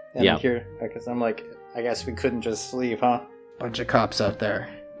in? And Yeah. Here, because I'm like, I guess we couldn't just leave, huh? Bunch of cops out there.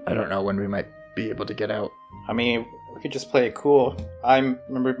 I don't know when we might be able to get out. I mean, we could just play it cool.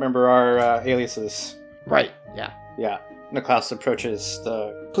 Remember our aliases. Right, yeah. Yeah. Niklaus approaches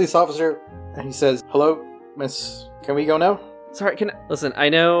the police officer and he says, "Hello, miss, can we go now?" Sorry, listen, I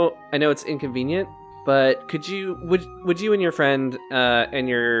know it's inconvenient, but would you and your friend and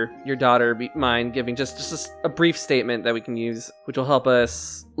your daughter mind giving just a brief statement that we can use, which will help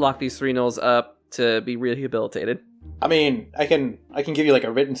us lock these 3 gnolls up to be rehabilitated? I mean, I can give you like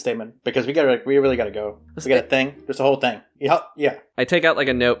a written statement because we really gotta go. We got a thing. There's a whole thing. Yeah. I take out like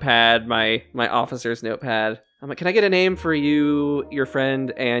a notepad, my officer's notepad. I'm like, can I get a name for you, your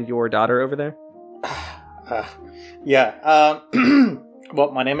friend, and your daughter over there? Yeah.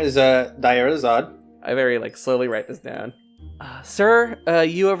 Well, my name is Dyer Azad. I very slowly write this down. Sir,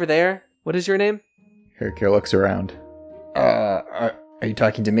 you over there. What is your name? Hercure looks around. Are you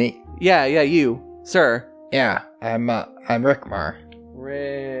talking to me? Yeah, you, sir. Yeah, I'm Rickmar.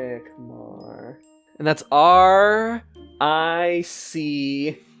 Rickmar. And that's R-I-C-K...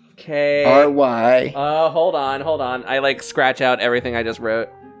 R-Y. Hold on. I scratch out everything I just wrote.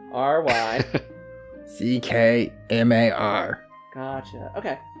 R-Y... C-K-M-A-R. Gotcha.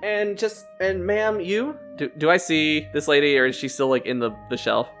 Okay. And ma'am, you? Do I see this lady, or is she still in the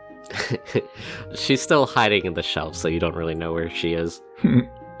shelf? She's still hiding in the shelf, so you don't really know where she is.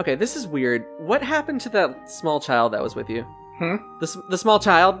 Okay, this is weird. What happened to that small child that was with you? The small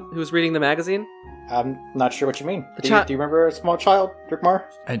child who was reading the magazine? I'm not sure what you mean. The Do you remember a small child, Rickmar?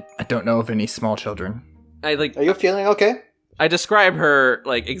 I don't know of any small children. Are you feeling okay? I describe her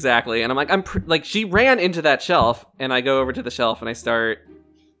exactly, and I'm she ran into that shelf, and I go over to the shelf and I start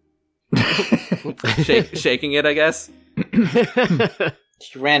shaking it, I guess.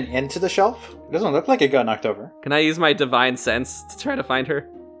 She ran into the shelf? It doesn't look like it got knocked over. Can I use my divine sense to try to find her?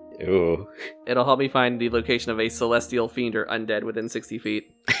 Ooh. It'll help me find the location of a celestial fiend or undead within 60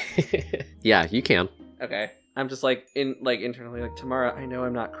 feet. Yeah, you can. Okay. I'm just internally Tamara, I know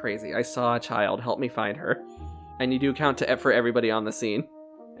I'm not crazy. I saw a child. Help me find her. And you do count for everybody on the scene.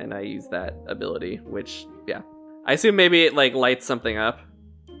 And I use that ability, which, yeah. I assume maybe it lights something up.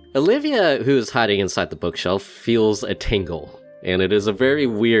 Olivia, who is hiding inside the bookshelf, feels a tingle. And it is a very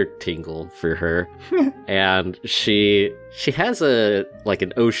weird tingle for her. And she has an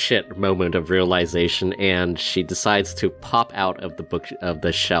oh shit moment of realization, and she decides to pop out of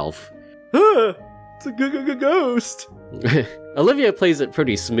the shelf. It's a ghost. Olivia plays it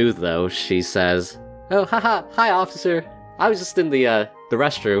pretty smooth though. She says, "Oh, haha, hi officer. I was just in the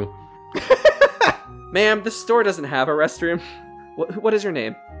restroom." Ma'am, this store doesn't have a restroom. What is your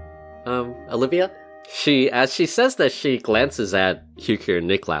name? Olivia? As she says that, she glances at Hercure and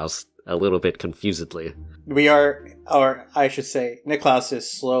Niklaus a little bit confusedly. We are, or I should say, Niklaus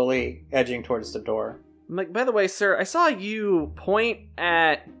is slowly edging towards the door. I'm by the way, sir, I saw you point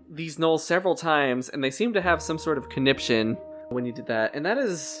at these gnolls several times, and they seem to have some sort of conniption when you did that, and that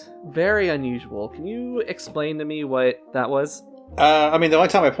is very unusual. Can you explain to me what that was? The only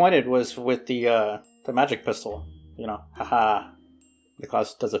time I pointed was with the magic pistol. Haha.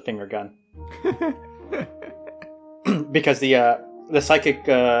 Niklaus does a finger gun. Because the psychic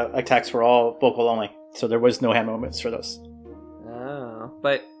attacks were all vocal only, so there was no hand movements for those. Oh,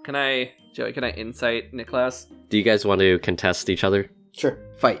 but Joey, can I insight Niklaus? Do you guys want to contest each other? Sure.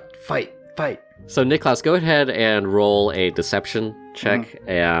 Fight. So Niklaus, go ahead and roll a deception check,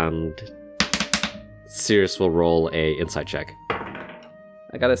 and Sirius will roll a insight check.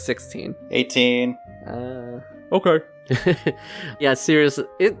 I got a 16. 18. Okay. Yeah, Sirius,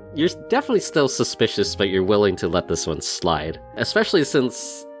 you're definitely still suspicious, but you're willing to let this one slide. Especially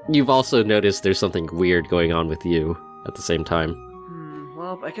since you've also noticed there's something weird going on with you at the same time.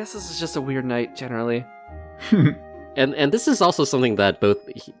 Well, I guess this is just a weird night, generally. And this is also something that both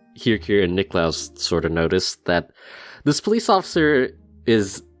Hercure and Niklaus sort of noticed, that this police officer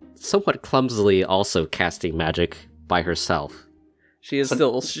is somewhat clumsily also casting magic by herself. She is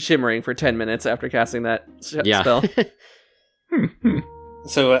still shimmering for 10 minutes after casting that spell.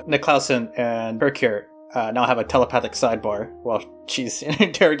 So Niklaus and Hercure now have a telepathic sidebar while she's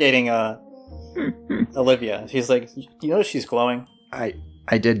interrogating Olivia. He's like, "You notice she's glowing?" I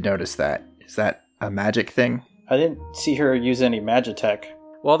did notice that. Is that a magic thing? I didn't see her use any magitech.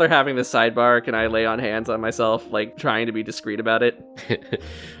 while they're having this sidebar, can I lay on hands on myself, like trying to be discreet about it?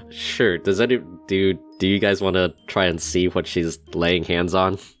 Sure. Do you guys want to try and see what she's laying hands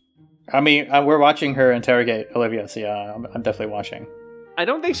on? I mean, we're watching her interrogate Olivia, so yeah, I'm definitely watching. I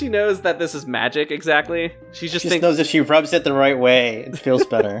don't think she knows that this is magic exactly. She just thinks knows if she rubs it the right way, it feels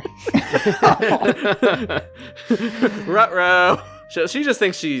better. Ruh-roh. She just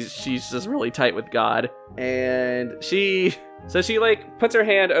thinks she's just really tight with God, and she like puts her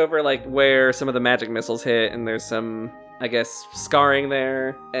hand over like where some of the magic missiles hit, and there's some, I guess, scarring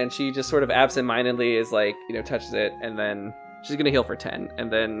there, and she just sort of absentmindedly is like, touches it, and then she's gonna heal for 10,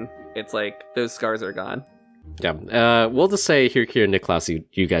 and then it's like those scars are gone. Yeah. We'll just say here, Niklaus,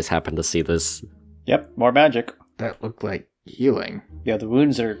 you guys happen to see this. Yep, more magic. That looked like healing. Yeah, the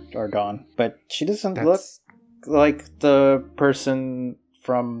wounds are gone, but she doesn't look like the person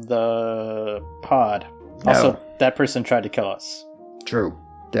from the pod. No. Also, that person tried to kill us. True.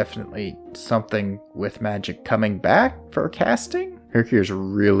 Definitely something with magic coming back for casting. Hercule's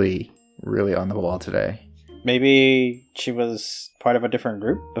really, really on the ball today. Maybe she was part of a different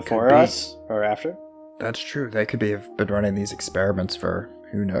group before Could be. us or after. That's true. They could have been running these experiments for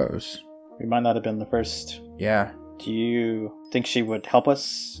who knows. We might not have been the first. Yeah. Do you think she would help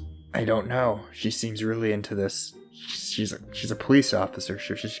us? I don't know. She seems really into this. She's a police officer,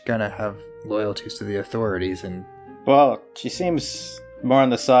 so she's gonna have loyalties to the authorities, and Well, she seems more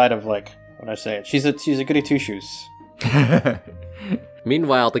on the side of like what I say. She's a goody two shoes.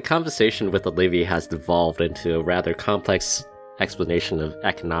 Meanwhile, the conversation with Olivia has devolved into a rather complex explanation of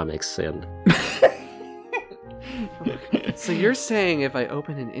economics and... So you're saying if I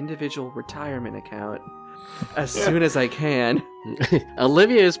open an individual retirement account as soon as I can...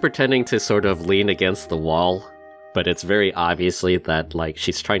 Olivia is pretending to sort of lean against the wall, but it's very obviously that, like,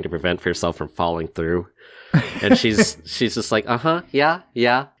 she's trying to prevent herself from falling through. And she's just like, yeah.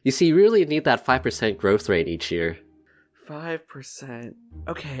 You see, you really need that 5% growth rate each year. 5%.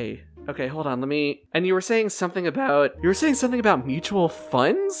 Okay, hold on, and you were saying something about mutual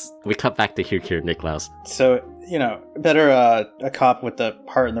funds? We cut back to here, Niklaus. So, better a cop with the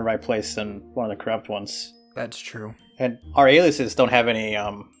heart in the right place than one of the corrupt ones. that's true. And our aliases don't have any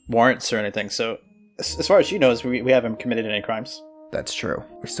warrants or anything, so as far as she knows, we haven't committed any crimes. That's true.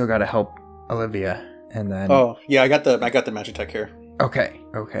 We still gotta help Olivia, and then... Oh, yeah, I got the magic tech here. Okay.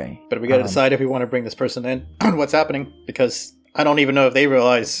 But we gotta decide if we want to bring this person in on what's happening, because I don't even know if they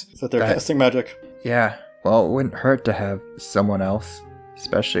realize that they're casting magic. Yeah. Well, it wouldn't hurt to have someone else,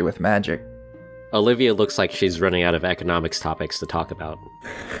 especially with magic. Olivia looks like she's running out of economics topics to talk about.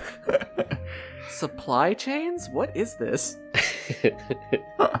 Supply chains? What is this?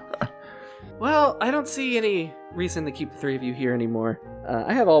 Well, I don't see any reason to keep the three of you here anymore.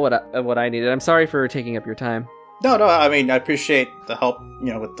 I have all what I needed. I'm sorry for taking up your time. No, I mean, I appreciate the help,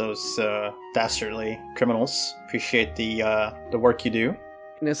 with those dastardly criminals. Appreciate the work you do.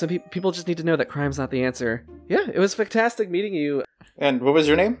 Some people just need to know that crime's not the answer. Yeah, it was fantastic meeting you. And what was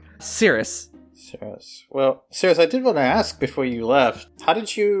your name? Cirrus. Cirrus. Well, Cirrus, I did want to ask before you left, how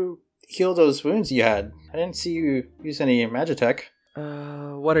did you heal those wounds you had? I didn't see you use any magitech.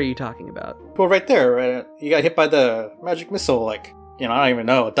 What are you talking about? Well, right there, right? You got hit by the magic missile, I don't even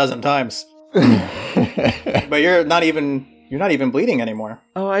know, 12 times. But you're not even bleeding anymore.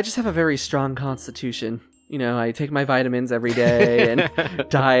 Oh, I just have a very strong constitution. I take my vitamins every day and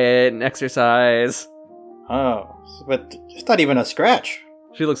diet and exercise. Oh, but it's not even a scratch.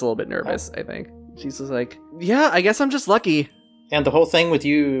 She looks a little bit nervous, I think. She's just like, yeah, I guess I'm just lucky. And the whole thing with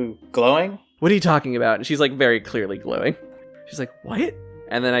you glowing? What are you talking about? And she's like very clearly glowing. She's like, what?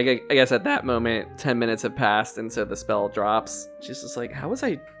 And then I guess at that moment, 10 minutes have passed, and so the spell drops. She's just like, how was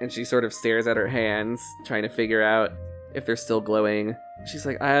I? And she sort of stares at her hands, trying to figure out if they're still glowing. She's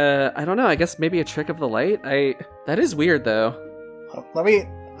like, I don't know, I guess maybe a trick of the light? That is weird, though.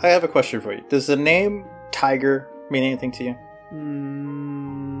 I have a question for you. Does the name Tiger mean anything to you?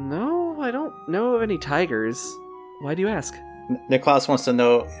 No, I don't know of any tigers. Why do you ask? Niklaus wants to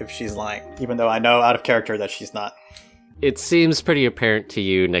know if she's lying, even though I know out of character that she's not. It seems pretty apparent to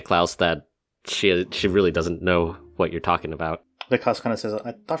you, Niklaus, that she really doesn't know what you're talking about. Niklaus kind of says,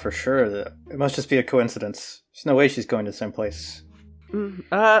 I thought for sure that it must just be a coincidence. There's no way she's going to the same place.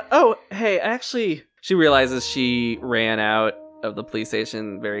 Oh, hey, actually, she realizes she ran out of the police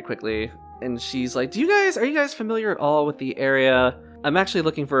station very quickly, and she's like, are you guys familiar at all with the area? I'm actually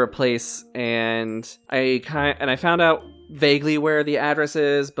looking for a place, and I found out vaguely where the address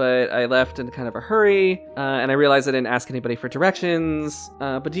is, but I left in kind of a hurry, and I realized I didn't ask anybody for directions,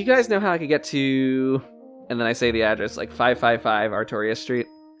 but do you guys know how I could get to... And then I say the address, like 555 Artorias Street.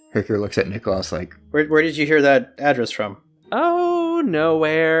 Hercule looks at Niklaus like, Where did you hear that address from? Oh,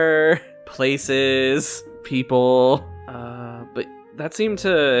 nowhere. Places, people.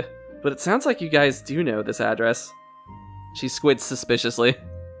 But it sounds like you guys do know this address. She squids suspiciously.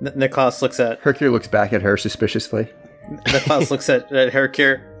 Niklaus looks at Hercule looks back at her suspiciously. Niklaus looks at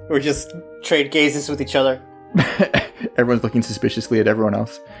Hercule. We just trade gazes with each other. Everyone's looking suspiciously at everyone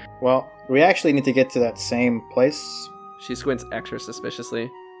else. Well, we actually need to get to that same place. She squints extra suspiciously.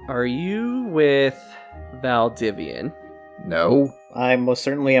 Are you with Valdivian? No. I most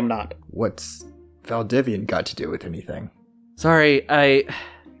certainly am not. What's Valdivian got to do with anything? Sorry,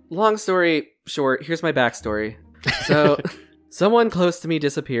 long story short, here's my backstory. So, someone close to me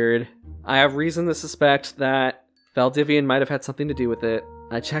disappeared. I have reason to suspect that Valdivian might have had something to do with it.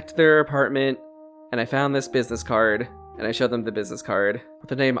 I checked their apartment, and I found this business card, and I showed them the business card with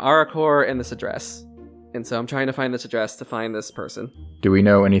the name Arakor and this address. And so I'm trying to find this address to find this person. Do we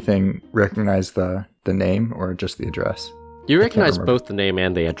know anything, recognize the name, or just the address? You I can't recognize remember. both the name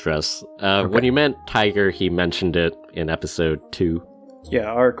and the address. Okay. When you meant Tiger, he mentioned it in episode 2. Yeah,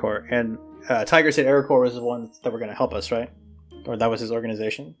 Arakor. And Tiger said Arakor was the one that were going to help us, right? Or that was his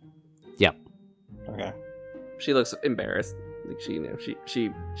organization? Yep. Okay. She looks embarrassed. Like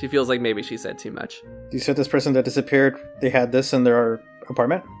she feels like maybe she said too much. You said this person that disappeared, they had this in their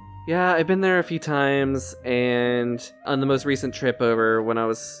apartment? Yeah, I've been there a few times, and on the most recent trip over, when I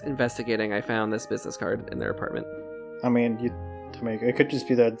was investigating, I found this business card in their apartment. I mean, it could just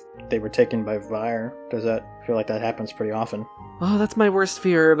be that they were taken by Vire. Does that feel like that happens pretty often? Oh, that's my worst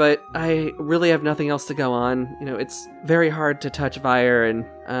fear, but I really have nothing else to go on. You know, it's very hard to touch Vire, and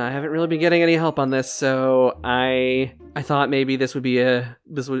I haven't really been getting any help on this, so I thought maybe this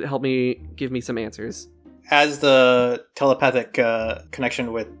would help me, give me some answers. As the telepathic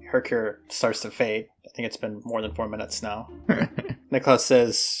connection with Hercule starts to fade, I think it's been more than 4 minutes now, Niklaus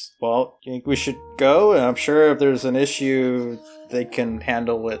says, well, we should go, and I'm sure if there's an issue, they can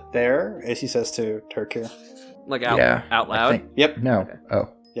handle it there, as he says to Hercule. Like out I loud? think- Yep. No. Okay. Oh.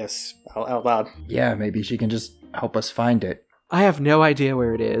 Yes, out loud. Yeah, maybe she can just help us find it. I have no idea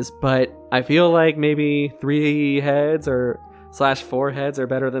where it is, but I feel like maybe 3 heads or /4 heads are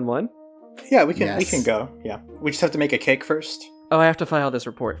better than 1. Yeah, we can Yes. go. Yeah. We just have to make a cake first. Oh, I have to file this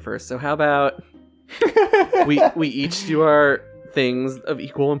report first. So how about we each do our things of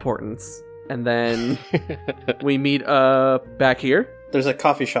equal importance, and then we meet back here. There's a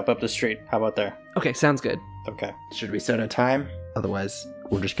coffee shop up the street. How about there? Okay, sounds good. Okay. Should we set a time? Otherwise,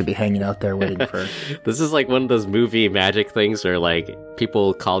 we're just gonna be hanging out there waiting for... This is like one of those movie magic things where like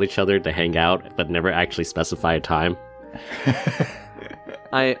people call each other to hang out but never actually specify a time.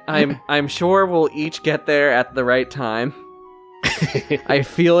 I'm sure we'll each get there at the right time. I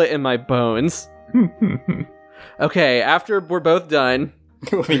feel it in my bones. Okay, after we're both done,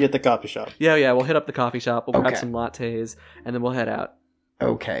 When we get the coffee shop. yeah, we'll hit up the coffee shop. We'll grab Okay. some lattes, and then we'll head out.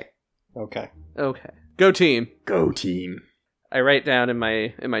 Okay. Okay. Okay, go team. Go team. I write down in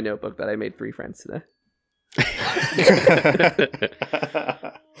my notebook that I made 3 friends today.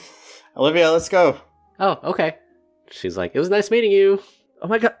 Olivia, let's go. Oh, okay. She's like, it was nice meeting you. Oh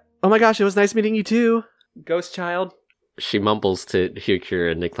my gosh, it was nice meeting you too, Ghost Child. She mumbles to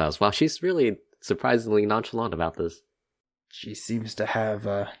Hercule and Niklaus. Wow, she's really surprisingly nonchalant about this. She seems to have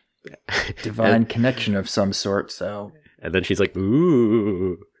a divine connection of some sort, so... And then she's like,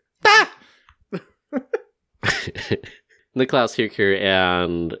 ooh. Niklaus, Hercule,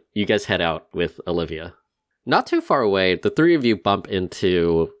 and you guys head out with Olivia. Not too far away, the 3 of you bump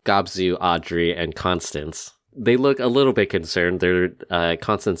into Gobzu, Audrey, and Constance. They look a little bit concerned.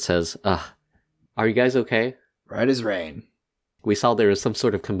 Constance says, are you guys okay? Right as rain. We saw there was some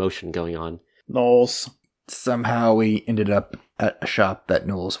sort of commotion going on. Knowles. Somehow we ended up at a shop that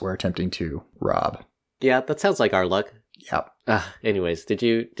Knowles were attempting to rob. Yeah, that sounds like our luck. Yep. Anyways, did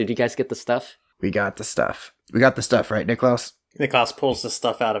you guys get the stuff? We got the stuff. We got the stuff, right, Niklaus? Niklaus pulls the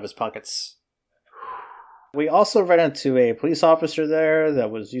stuff out of his pockets. We also ran into a police officer there that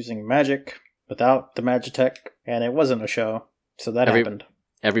was using magic without the Magitech, and it wasn't a show, so that happened.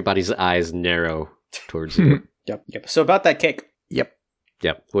 Everybody's eyes narrow towards you. Yep. So about that cake, Yep.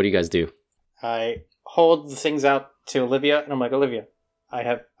 Yep. What do you guys do? I hold the things out to Olivia, and I'm like, Olivia,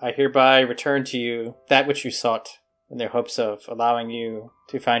 I hereby return to you that which you sought, in the hopes of allowing you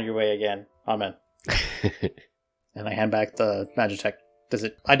to find your way again. Amen. And I hand back the Magitech.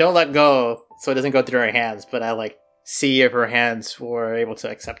 I don't let go, so it doesn't go through her hands, but I see if her hands were able to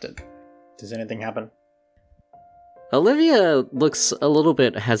accept it. Does anything happen? Olivia looks a little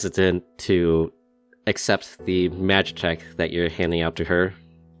bit hesitant to accept the Magitech that you're handing out to her.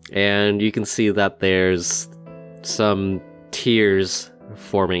 And you can see that there's some tears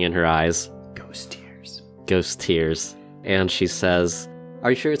forming in her eyes. Ghost tears. Ghost tears. and she says,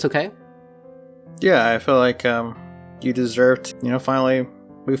 "Are you sure it's okay?" Yeah, I feel like you deserve to, finally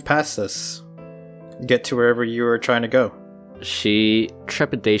move past this. Get to wherever you were trying to go. She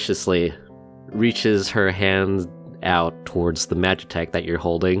trepidatiously reaches her hand out towards the Magitech that you're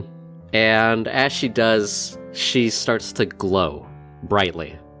holding, and as she does, she starts to glow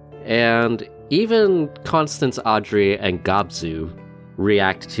brightly. And even Constance, Audrey, and Gobzu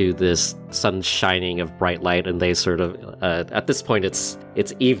react to this sudden shining of bright light, and they sort of, at this point it's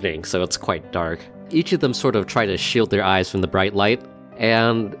evening, so it's quite dark. Each of them sort of try to shield their eyes from the bright light,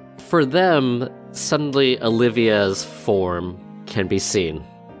 and for them, suddenly Olivia's form can be seen.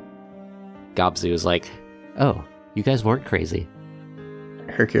 Gobzu is like, "Oh, you guys weren't crazy."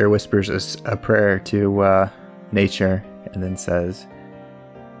 Hercule whispers a prayer to nature and then says,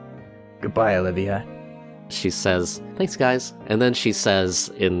 "Goodbye, Olivia." She says, "Thanks, guys." And then she says,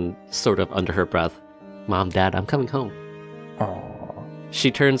 in sort of under her breath, "Mom, Dad, I'm coming home." Aww.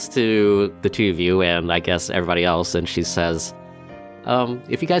 She turns to the two of you and I guess everybody else, and she says,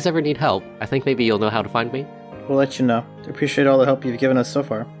 "If you guys ever need help, I think maybe you'll know how to find me." We'll let you know. Appreciate all the help you've given us so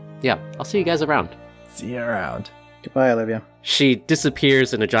far. Yeah, I'll see you guys around. See you around. Goodbye, Olivia. She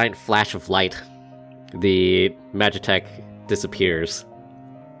disappears in a giant flash of light. The Magitech disappears.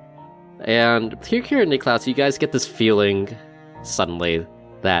 And here and Niklaus, you guys get this feeling suddenly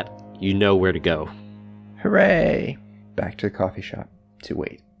that you know where to go. Hooray! Back to the coffee shop to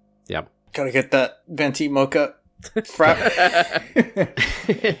wait. Yep. Gotta get that venti mocha frap.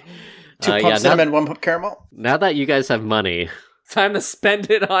 2 pump cinnamon, 1 pump caramel. Now that you guys have money, Time to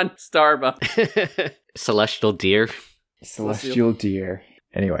spend it on Starbucks. Celestial Deer. Celestial deer.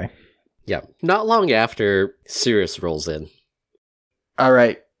 Anyway. Yeah. Not long after, Sirius rolls in. All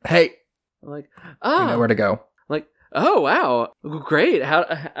right. Hey, I'm like, I know where to go. like, oh wow, great. How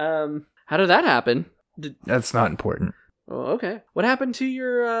did that happen? That's not important. Oh, okay. What happened to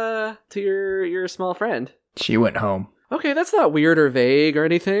your small friend? She went home. Okay, that's not weird or vague or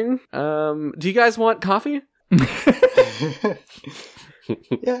anything. Do you guys want coffee?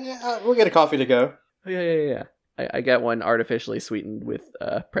 Yeah, we'll get a coffee to go. Oh, yeah. I get one artificially sweetened with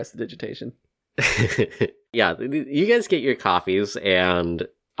prestidigitation. Yeah, you guys get your coffees, and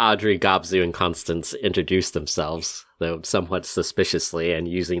Audrey, Gobzu, and Constance introduce themselves, though somewhat suspiciously and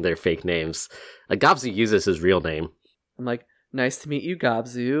using their fake names. Gobzu uses his real name. I'm like, nice to meet you,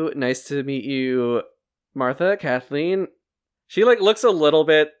 Gobzu. Nice to meet you, Martha, Kathleen. She looks a little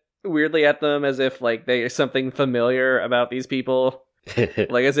bit weirdly at them as if there's something familiar about these people.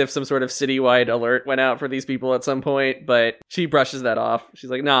 As if some sort of citywide alert went out for these people at some point, but she brushes that off.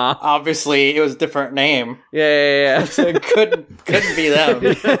 She's like, nah. Obviously, it was a different name. Yeah. So it couldn't be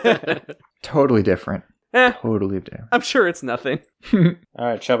them. Totally different. Totally different. I'm sure it's nothing. All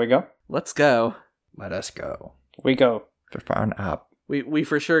right, shall we go? Let's go. Let us go. We go. For fun up. We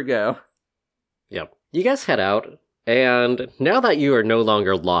for sure go. Yep. You guys head out, and now that you are no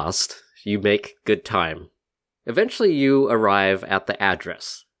longer lost, you make good time. Eventually you arrive at the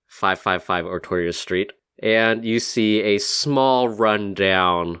address, 555 Ortoria Street, and you see a small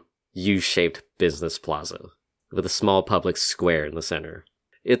run-down U-shaped business plaza with a small public square in the center.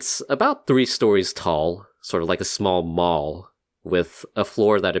 It's about 3 stories tall, sort of like a small mall, with a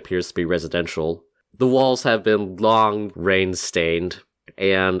floor that appears to be residential. The walls have been long rain-stained,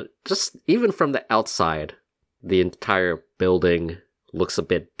 and just even from the outside, the entire building looks a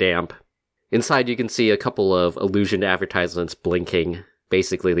bit damp. Inside you can see a couple of illusion advertisements blinking,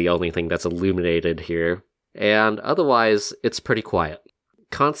 basically the only thing that's illuminated here, and otherwise it's pretty quiet.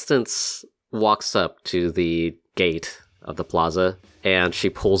 Constance walks up to the gate of the plaza, and she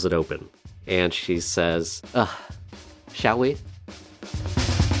pulls it open, and she says, shall we?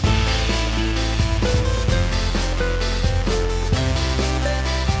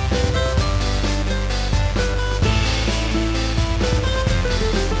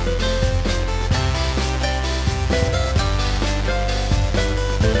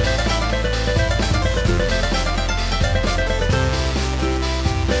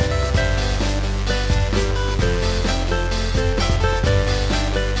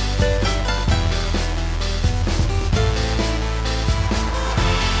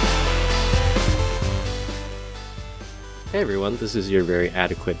 Hey everyone, this is your very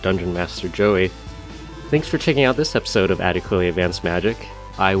adequate Dungeon Master Joey. Thanks for checking out this episode of Adequately Advanced Magic.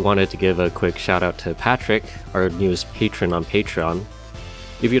 I wanted to give a quick shout out to Patrick, our newest patron on Patreon.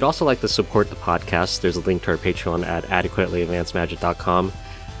 If you'd also like to support the podcast, there's a link to our Patreon at adequatelyadvancedmagic.com.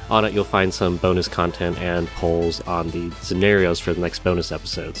 On it you'll find some bonus content and polls on the scenarios for the next bonus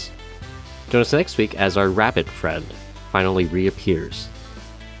episodes. Join us next week as our rabbit friend finally reappears.